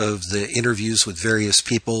montage of the interviews with various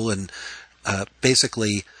people and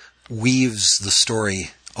basically weaves the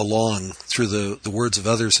story along through the words of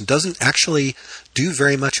others, and doesn't actually do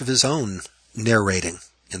very much of his own narrating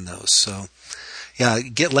in those. So, yeah,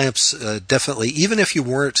 Get Lamp's definitely, even if you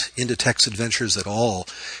weren't into text adventures at all,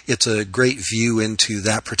 it's a great view into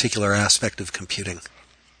that particular aspect of computing.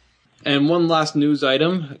 And one last news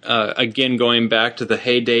item, again going back to the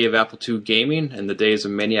heyday of Apple II gaming and the days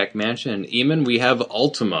of Maniac Mansion and Eamon, we have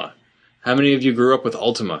Ultima. How many of you grew up with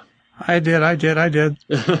Ultima? I did.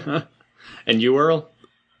 And you, Earl?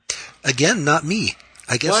 Again, not me.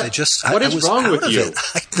 I guess what? I is was wrong out with of you?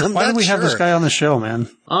 it. Why did we have this guy on the show, man?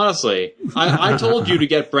 Honestly, I told you to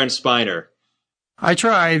get Brent Spiner. I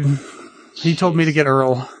tried. He told me to get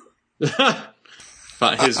Earl.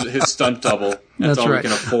 His stunt double. That's all right. we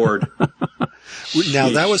can afford. Now,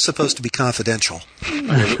 that was supposed to be confidential.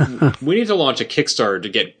 We need to launch a Kickstarter to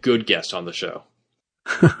get good guests on the show.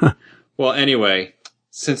 Well, anyway,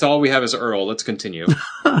 since all we have is Earl, let's continue.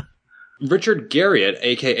 Richard Garriott,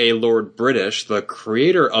 a.k.a. Lord British, the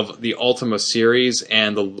creator of the Ultima series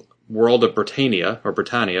and the World of Britannia,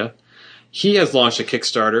 he has launched a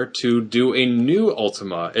Kickstarter to do a new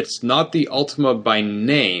Ultima. It's not the Ultima by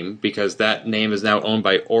name, because that name is now owned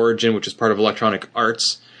by Origin, which is part of Electronic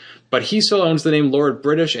Arts. But he still owns the name Lord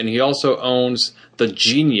British, and he also owns the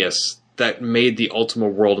genius that made the Ultima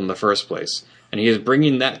world in the first place. And he is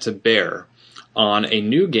bringing that to bear on a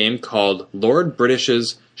new game called Lord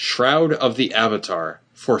British's Shroud of the Avatar,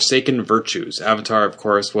 Forsaken Virtues. Avatar, of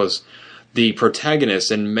course, was the protagonist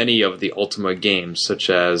in many of the Ultima games, such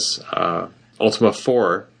as Ultima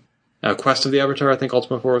 4. Quest of the Avatar, I think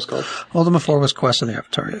Ultima 4 was called. Ultima 4 was Quest of the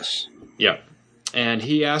Avatar, yes. Yeah. And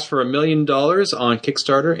he asked for $1 million on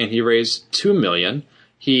Kickstarter, and he raised $2 million.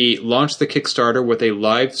 He launched the Kickstarter with a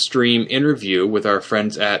live stream interview with our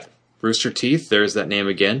friends at Rooster Teeth. There's that name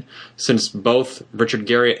again, since both Richard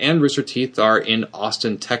Garriott and Rooster Teeth are in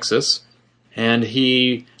Austin, Texas. And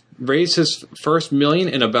he raised his first $1 million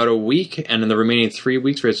in about a week, and in the remaining 3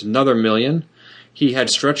 weeks raised another $1 million. He had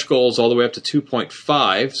stretch goals all the way up to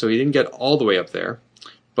 2.5, so he didn't get all the way up there.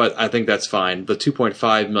 But I think that's fine. The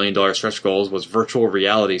 $2.5 million stretch goals was virtual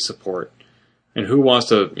reality support. And who wants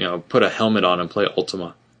to, put a helmet on and play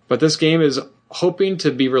Ultima? But this game is hoping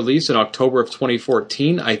to be released in October of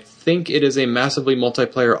 2014. I think it is a massively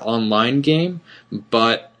multiplayer online game,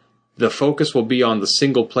 but the focus will be on the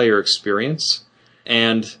single-player experience.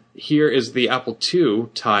 And here is the Apple II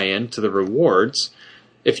tie-in to the rewards.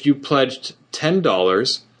 If you pledged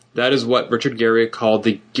 $10, that is what Richard Garriott called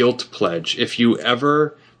the guilt pledge. If you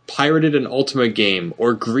ever pirated an Ultima game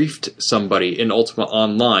or griefed somebody in Ultima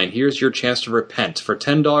Online, here's your chance to repent. For a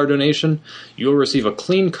 $10 donation, you will receive a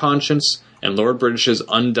clean conscience and Lord British's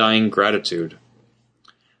undying gratitude.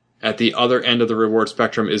 At the other end of the reward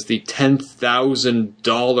spectrum is the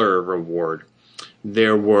 $10,000 reward.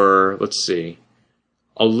 There were,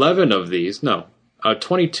 11 of these. No,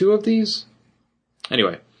 22 of these?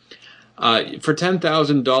 Anyway, for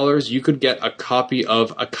 $10,000, you could get a copy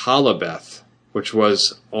of Akalabeth, which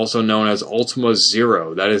was also known as Ultima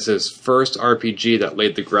Zero. That is his first RPG that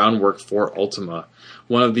laid the groundwork for Ultima.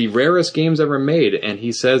 One of the rarest games ever made, and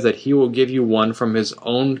he says that he will give you one from his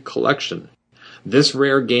own collection. This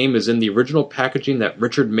rare game is in the original packaging that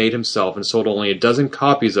Richard made himself and sold only a dozen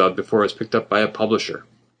copies of before it was picked up by a publisher.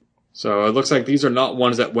 So it looks like these are not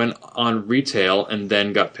ones that went on retail and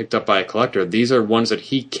then got picked up by a collector. These are ones that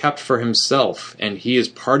he kept for himself, and he is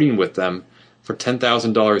parting with them for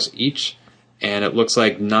 $10,000 each, and it looks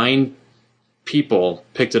like 9 people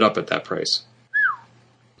picked it up at that price.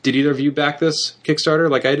 Did either of you back this Kickstarter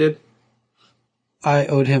like I did? I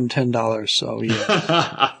owed him $10, so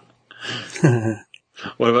yeah.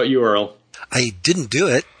 What about you, Earl? I didn't do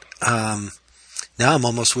it. Now I'm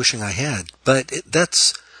almost wishing I had. But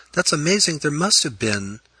that's amazing. There must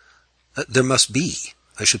be,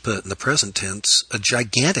 I should put it in the present tense, a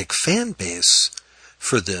gigantic fan base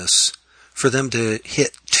for this, for them to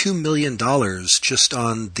hit $2 million just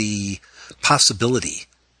on the possibility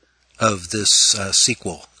of this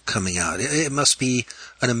sequel coming out. It must be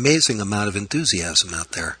an amazing amount of enthusiasm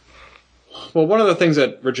out there. Well, one of the things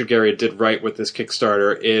that Richard Garriott did right with this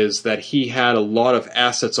Kickstarter is that he had a lot of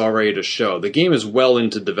assets already to show. The game is well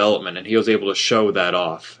into development, and he was able to show that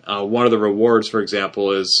off. One of the rewards, for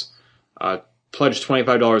example, is pledge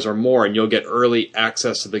 $25 or more, and you'll get early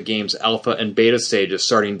access to the game's alpha and beta stages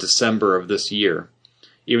starting December of this year,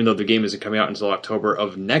 even though the game isn't coming out until October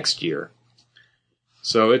of next year.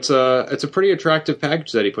 So it's a pretty attractive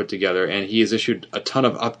package that he put together, and he has issued a ton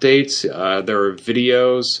of updates. There are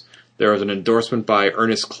videos. There was an endorsement by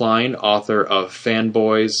Ernest Cline, author of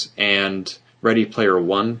Fanboys and Ready Player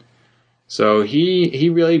One. So he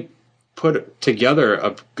really put together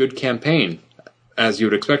a good campaign, as you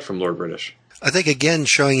would expect from Lord British. I think, again,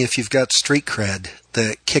 showing if you've got street cred,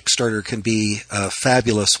 that Kickstarter can be a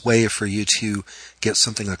fabulous way for you to get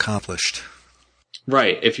something accomplished.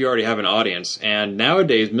 Right, if you already have an audience. And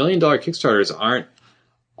nowadays, $1 million Kickstarters aren't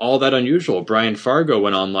all that unusual. Brian Fargo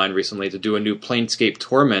went online recently to do a new Planescape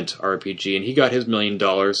Torment RPG, and he got his $1 million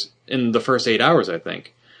in the first 8 hours, I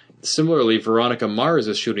think. Similarly, Veronica Mars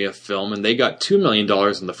is shooting a film, and they got $2 million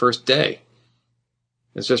in the first day.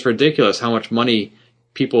 It's just ridiculous how much money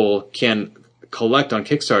people can collect on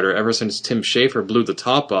Kickstarter ever since Tim Schafer blew the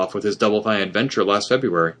top off with his Double Fine Adventure last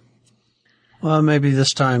February. Well, maybe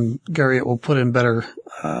this time Garriott will put in better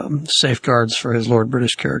safeguards for his Lord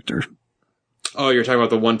British character. Oh, you're talking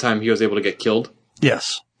about the one time he was able to get killed?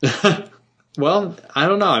 Yes. Well, I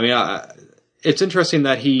don't know. I mean, it's interesting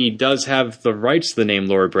that he does have the rights to the name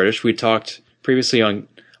Lord British. We talked previously on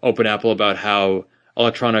Open Apple about how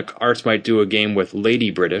Electronic Arts might do a game with Lady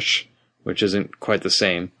British, which isn't quite the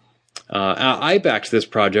same. I backed this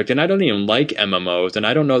project, and I don't even like MMOs, and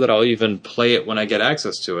I don't know that I'll even play it when I get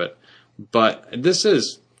access to it. But this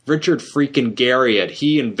is Richard freaking Garriott.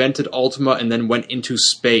 He invented Ultima and then went into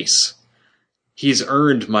space. He's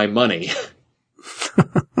earned my money.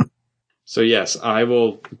 So yes, I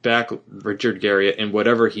will back Richard Garriott in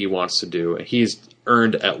whatever he wants to do. He's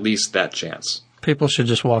earned at least that chance. People should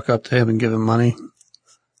just walk up to him and give him money.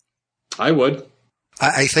 I would.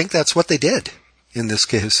 I think that's what they did in this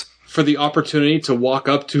case. For the opportunity to walk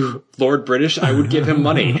up to Lord British, I would give him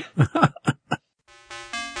money.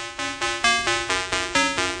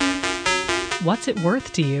 What's it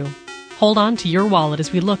worth to you? Hold on to your wallet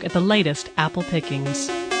as we look at the latest Apple pickings.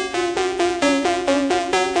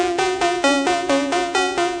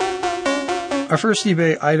 Our first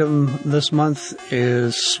eBay item this month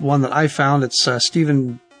is one that I found. It's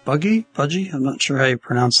Stephen Budgie. I'm not sure how you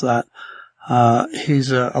pronounce that.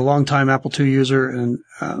 He's a longtime Apple II user and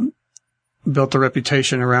built a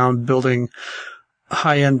reputation around building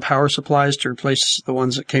high-end power supplies to replace the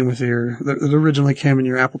ones that came with that originally came in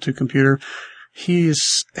your Apple II computer. He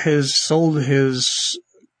has sold his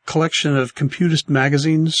collection of Computist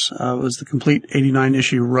magazines. It was the complete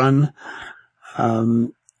 89-issue run.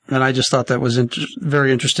 And I just thought that was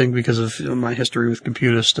very interesting because of my history with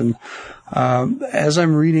Computist. And as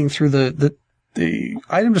I'm reading through the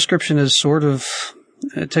item description is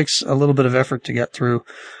it takes a little bit of effort to get through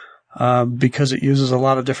because it uses a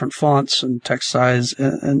lot of different fonts and text size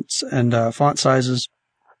and font sizes.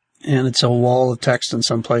 And it's a wall of text in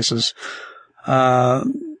some places.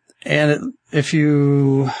 If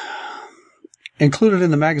you included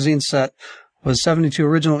in the magazine set was 72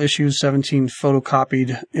 original issues, 17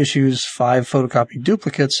 photocopied issues, 5 photocopied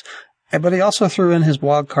duplicates, but he also threw in his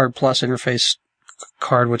Wildcard Plus interface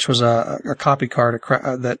card, which was a copy card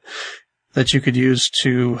that you could use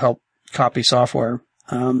to help copy software.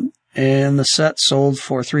 And the set sold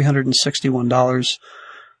for $361.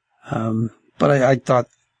 But I thought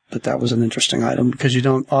that was an interesting item because you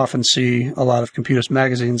don't often see a lot of Computist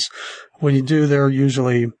magazines. When you do, they're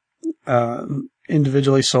usually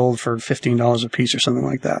individually sold for $15 a piece or something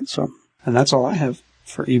like that. So, and that's all I have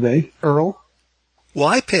for eBay. Earl? Well,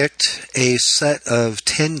 I picked a set of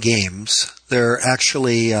 10 games. They're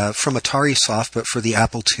actually from Atari Soft, but for the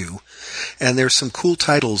Apple II. And there's some cool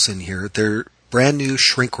titles in here. They're brand new,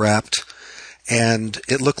 shrink-wrapped, and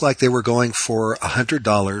it looked like they were going for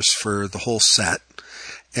 $100 for the whole set.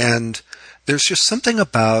 And there's just something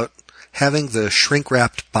about having the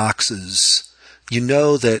shrink-wrapped boxes. You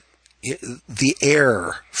know that the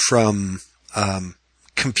air from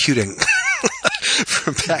computing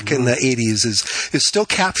from back in the 80s is still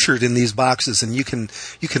captured in these boxes, and you can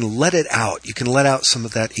let it out. You can let out some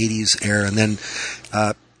of that 80s air, and then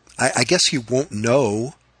I guess you won't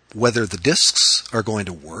know whether the discs are going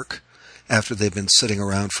to work after they've been sitting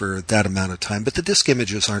around for that amount of time. But the disc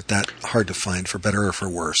images aren't that hard to find, for better or for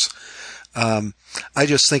worse. I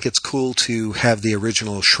just think it's cool to have the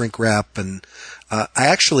original shrink wrap, and I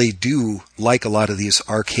actually do like a lot of these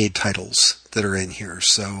arcade titles that are in here.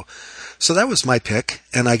 So that was my pick,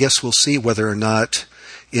 and I guess we'll see whether or not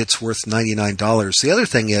it's worth $99. The other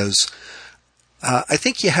thing is, I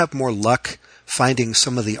think you have more luck finding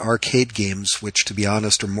some of the arcade games, which, to be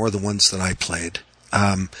honest, are more the ones that I played,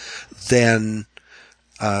 than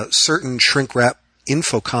certain shrink-wrap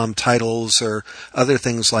Infocom titles or other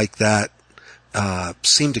things like that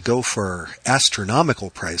seem to go for astronomical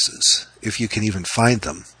prices, if you can even find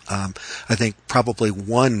them. I think probably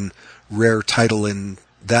one rare title in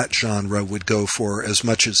that genre would go for as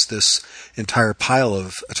much as this entire pile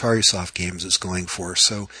of Atari Soft games is going for.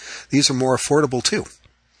 So these are more affordable too.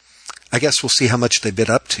 I guess we'll see how much they bid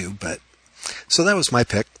up to, but so that was my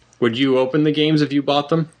pick. Would you open the games if you bought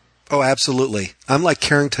them? Oh, absolutely. I'm like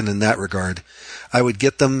Carrington in that regard. I would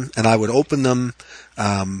get them and I would open them.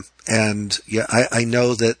 And yeah, I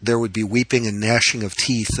know that there would be weeping and gnashing of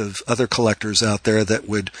teeth of other collectors out there that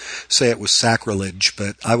would say it was sacrilege,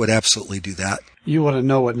 but I would absolutely do that. You want to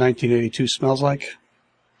know what 1982 smells like?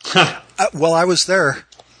 Well, I was there.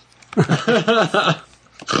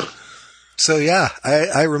 So yeah,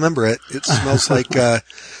 I remember it. It smells like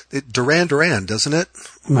Duran Duran, doesn't it?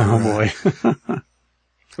 Oh boy.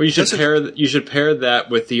 Well, you should pair that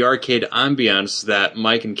with the arcade ambience that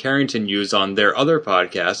Mike and Carrington use on their other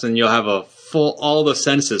podcast, and you'll have all the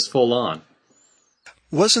senses full on.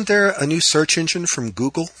 Wasn't there a new search engine from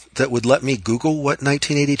Google that would let me Google what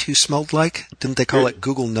 1982 smelled like? Didn't they call it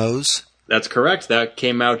Google Knows? That's correct. That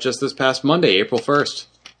came out just this past Monday, April 1st.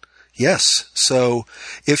 Yes. So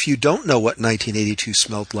if you don't know what 1982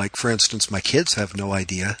 smelled like, for instance, my kids have no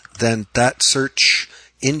idea, then that search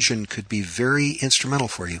engine could be very instrumental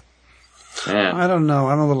for you. Yeah. I don't know.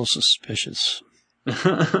 I'm a little suspicious.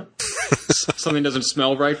 Something doesn't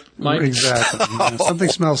smell right, Mike? Exactly. Yeah. Something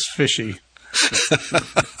smells fishy.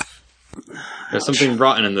 There's something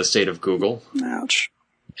rotten in the state of Google. Ouch.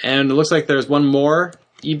 And it looks like there's one more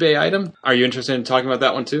eBay item. Are you interested in talking about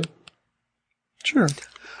that one too? Sure.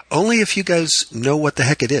 Only if you guys know what the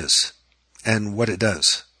heck it is and what it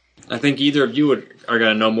does. I think either of you are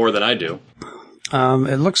going to know more than I do.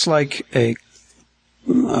 It looks like it's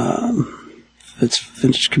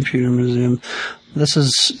Vintage Computer Museum. This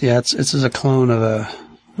is a clone of a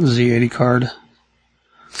Z80 card.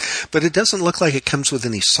 But it doesn't look like it comes with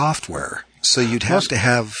any software. So you'd have to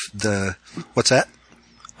have what's that?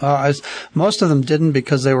 Most of them didn't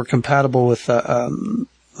because they were compatible with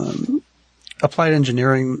Applied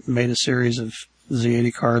Engineering made a series of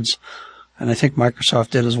Z80 cards, and I think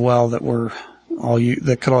Microsoft did as well that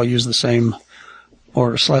could all use the same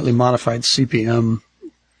or slightly modified CP/M.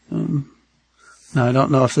 Now I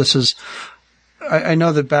don't know if this is. I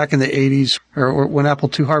know that back in the 80s, or when Apple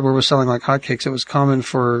II hardware was selling like hotcakes, it was common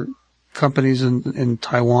for companies in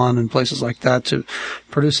Taiwan and places like that to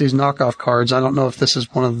produce these knockoff cards. I don't know if this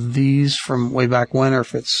is one of these from way back when, or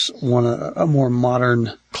if it's a more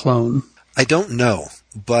modern clone. I don't know,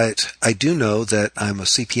 but I do know that I'm a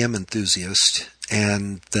CP/M enthusiast,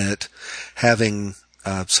 and that having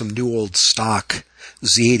some new old stock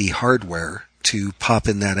Z80 hardware to pop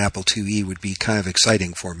in that Apple IIe would be kind of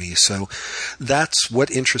exciting for me. So that's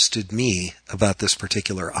what interested me about this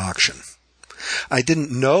particular auction. I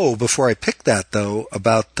didn't know before I picked that, though,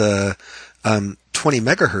 about the 20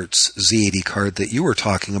 megahertz Z80 card that you were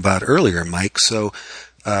talking about earlier, Mike. So,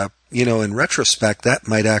 in retrospect, that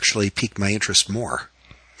might actually pique my interest more.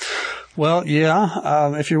 Well,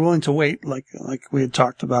 yeah, if you're willing to wait, like we had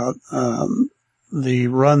talked about, the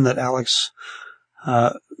run that Alex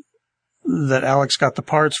that Alex got the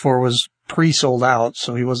parts for was pre-sold out,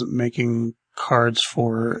 so he wasn't making cards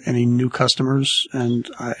for any new customers, and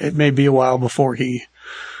it may be a while before he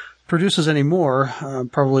produces any more,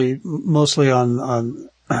 probably mostly on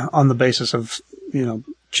the basis of,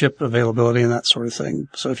 chip availability and that sort of thing.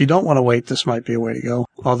 So if you don't want to wait, this might be a way to go.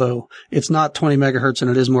 Although it's not 20 megahertz and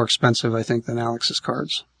it is more expensive, I think, than Alex's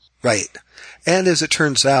cards. Right. And as it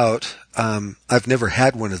turns out, I've never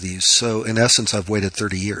had one of these, so in essence, I've waited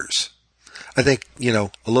 30 years. I think, a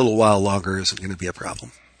little while longer isn't going to be a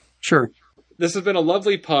problem. Sure. This has been a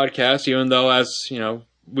lovely podcast, even though, as,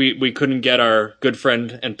 we couldn't get our good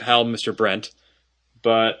friend and pal, Mr. Brent.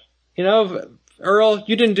 But, Earl,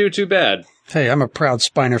 you didn't do too bad. Hey, I'm a proud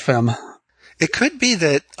Spiner femme. It could be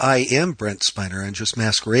that I am Brent Spiner and just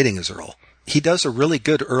masquerading as Earl. He does a really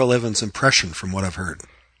good Earl Evans impression from what I've heard.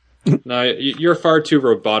 No, you're far too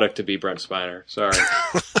robotic to be Brent Spiner. Sorry.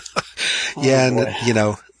 Yeah,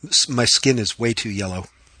 and, my skin is way too yellow.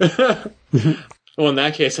 Well, in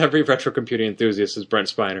that case, every retro computing enthusiast is Brent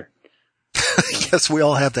Spiner. Yes, we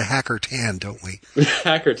all have the hacker tan, don't we?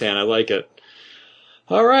 Hacker tan, I like it.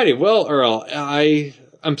 Alrighty, well, Earl,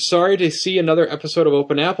 I'm sorry to see another episode of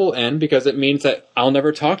Open Apple end because it means that I'll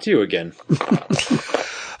never talk to you again.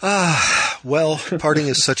 Well, parting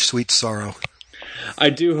is such sweet sorrow. I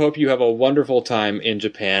do hope you have a wonderful time in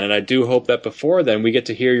Japan, and I do hope that before then we get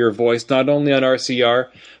to hear your voice not only on RCR,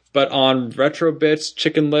 but on Retro Bits,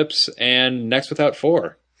 Chicken Lips, and Next Without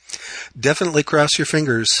 4. Definitely cross your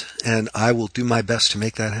fingers, and I will do my best to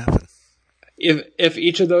make that happen. If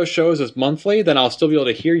each of those shows is monthly, then I'll still be able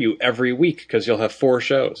to hear you every week because you'll have 4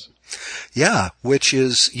 shows. Yeah, which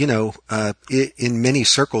is, in many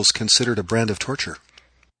circles considered a brand of torture.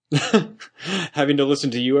 Having to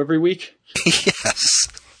listen to you every week? Yes.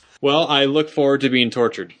 Well, I look forward to being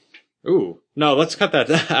tortured. Ooh, no, let's cut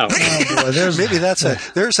that out. Oh boy, maybe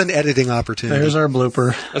there's an editing opportunity. There's our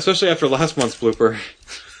blooper. Especially after last month's blooper.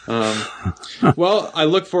 Well, I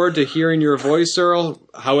look forward to hearing your voice, Earl,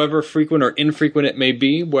 however frequent or infrequent it may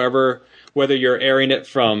be, whether you're airing it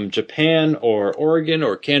from Japan or Oregon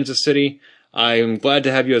or Kansas City. I'm glad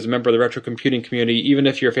to have you as a member of the retro computing community, even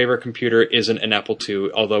if your favorite computer isn't an Apple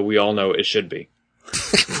II, although we all know it should be.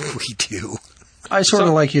 We do. I sort of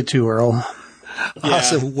like you too, Earl. Yeah.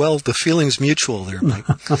 Awesome. Well, the feeling's mutual there, Mike.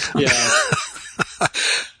 Yeah.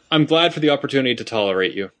 I'm glad for the opportunity to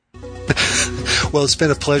tolerate you. Well, it's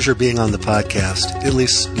been a pleasure being on the podcast. At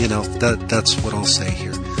least, that's what I'll say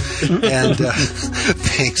here. And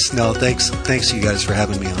thanks. No, thanks you guys for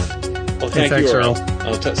having me on. Well, thanks, you, Earl.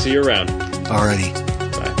 I'll see you around. Alrighty.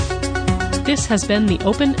 Bye. This has been the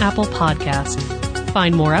Open Apple Podcast.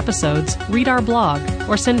 Find more episodes, read our blog,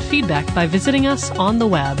 or send feedback by visiting us on the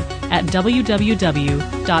web at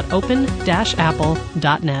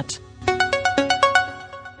www.open-apple.net.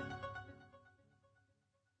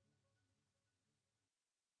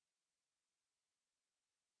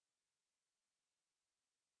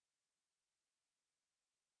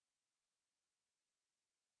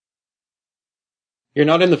 You're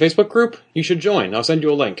not in the Facebook group? You should join. I'll send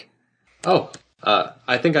you a link. Oh,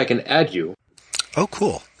 I think I can add you. Oh,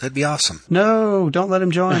 cool. That'd be awesome. No, don't let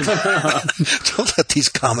him join. Don't let these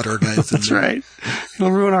Commodore guys in. That's right.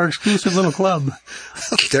 He'll ruin our exclusive little club.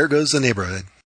 There goes the neighborhood.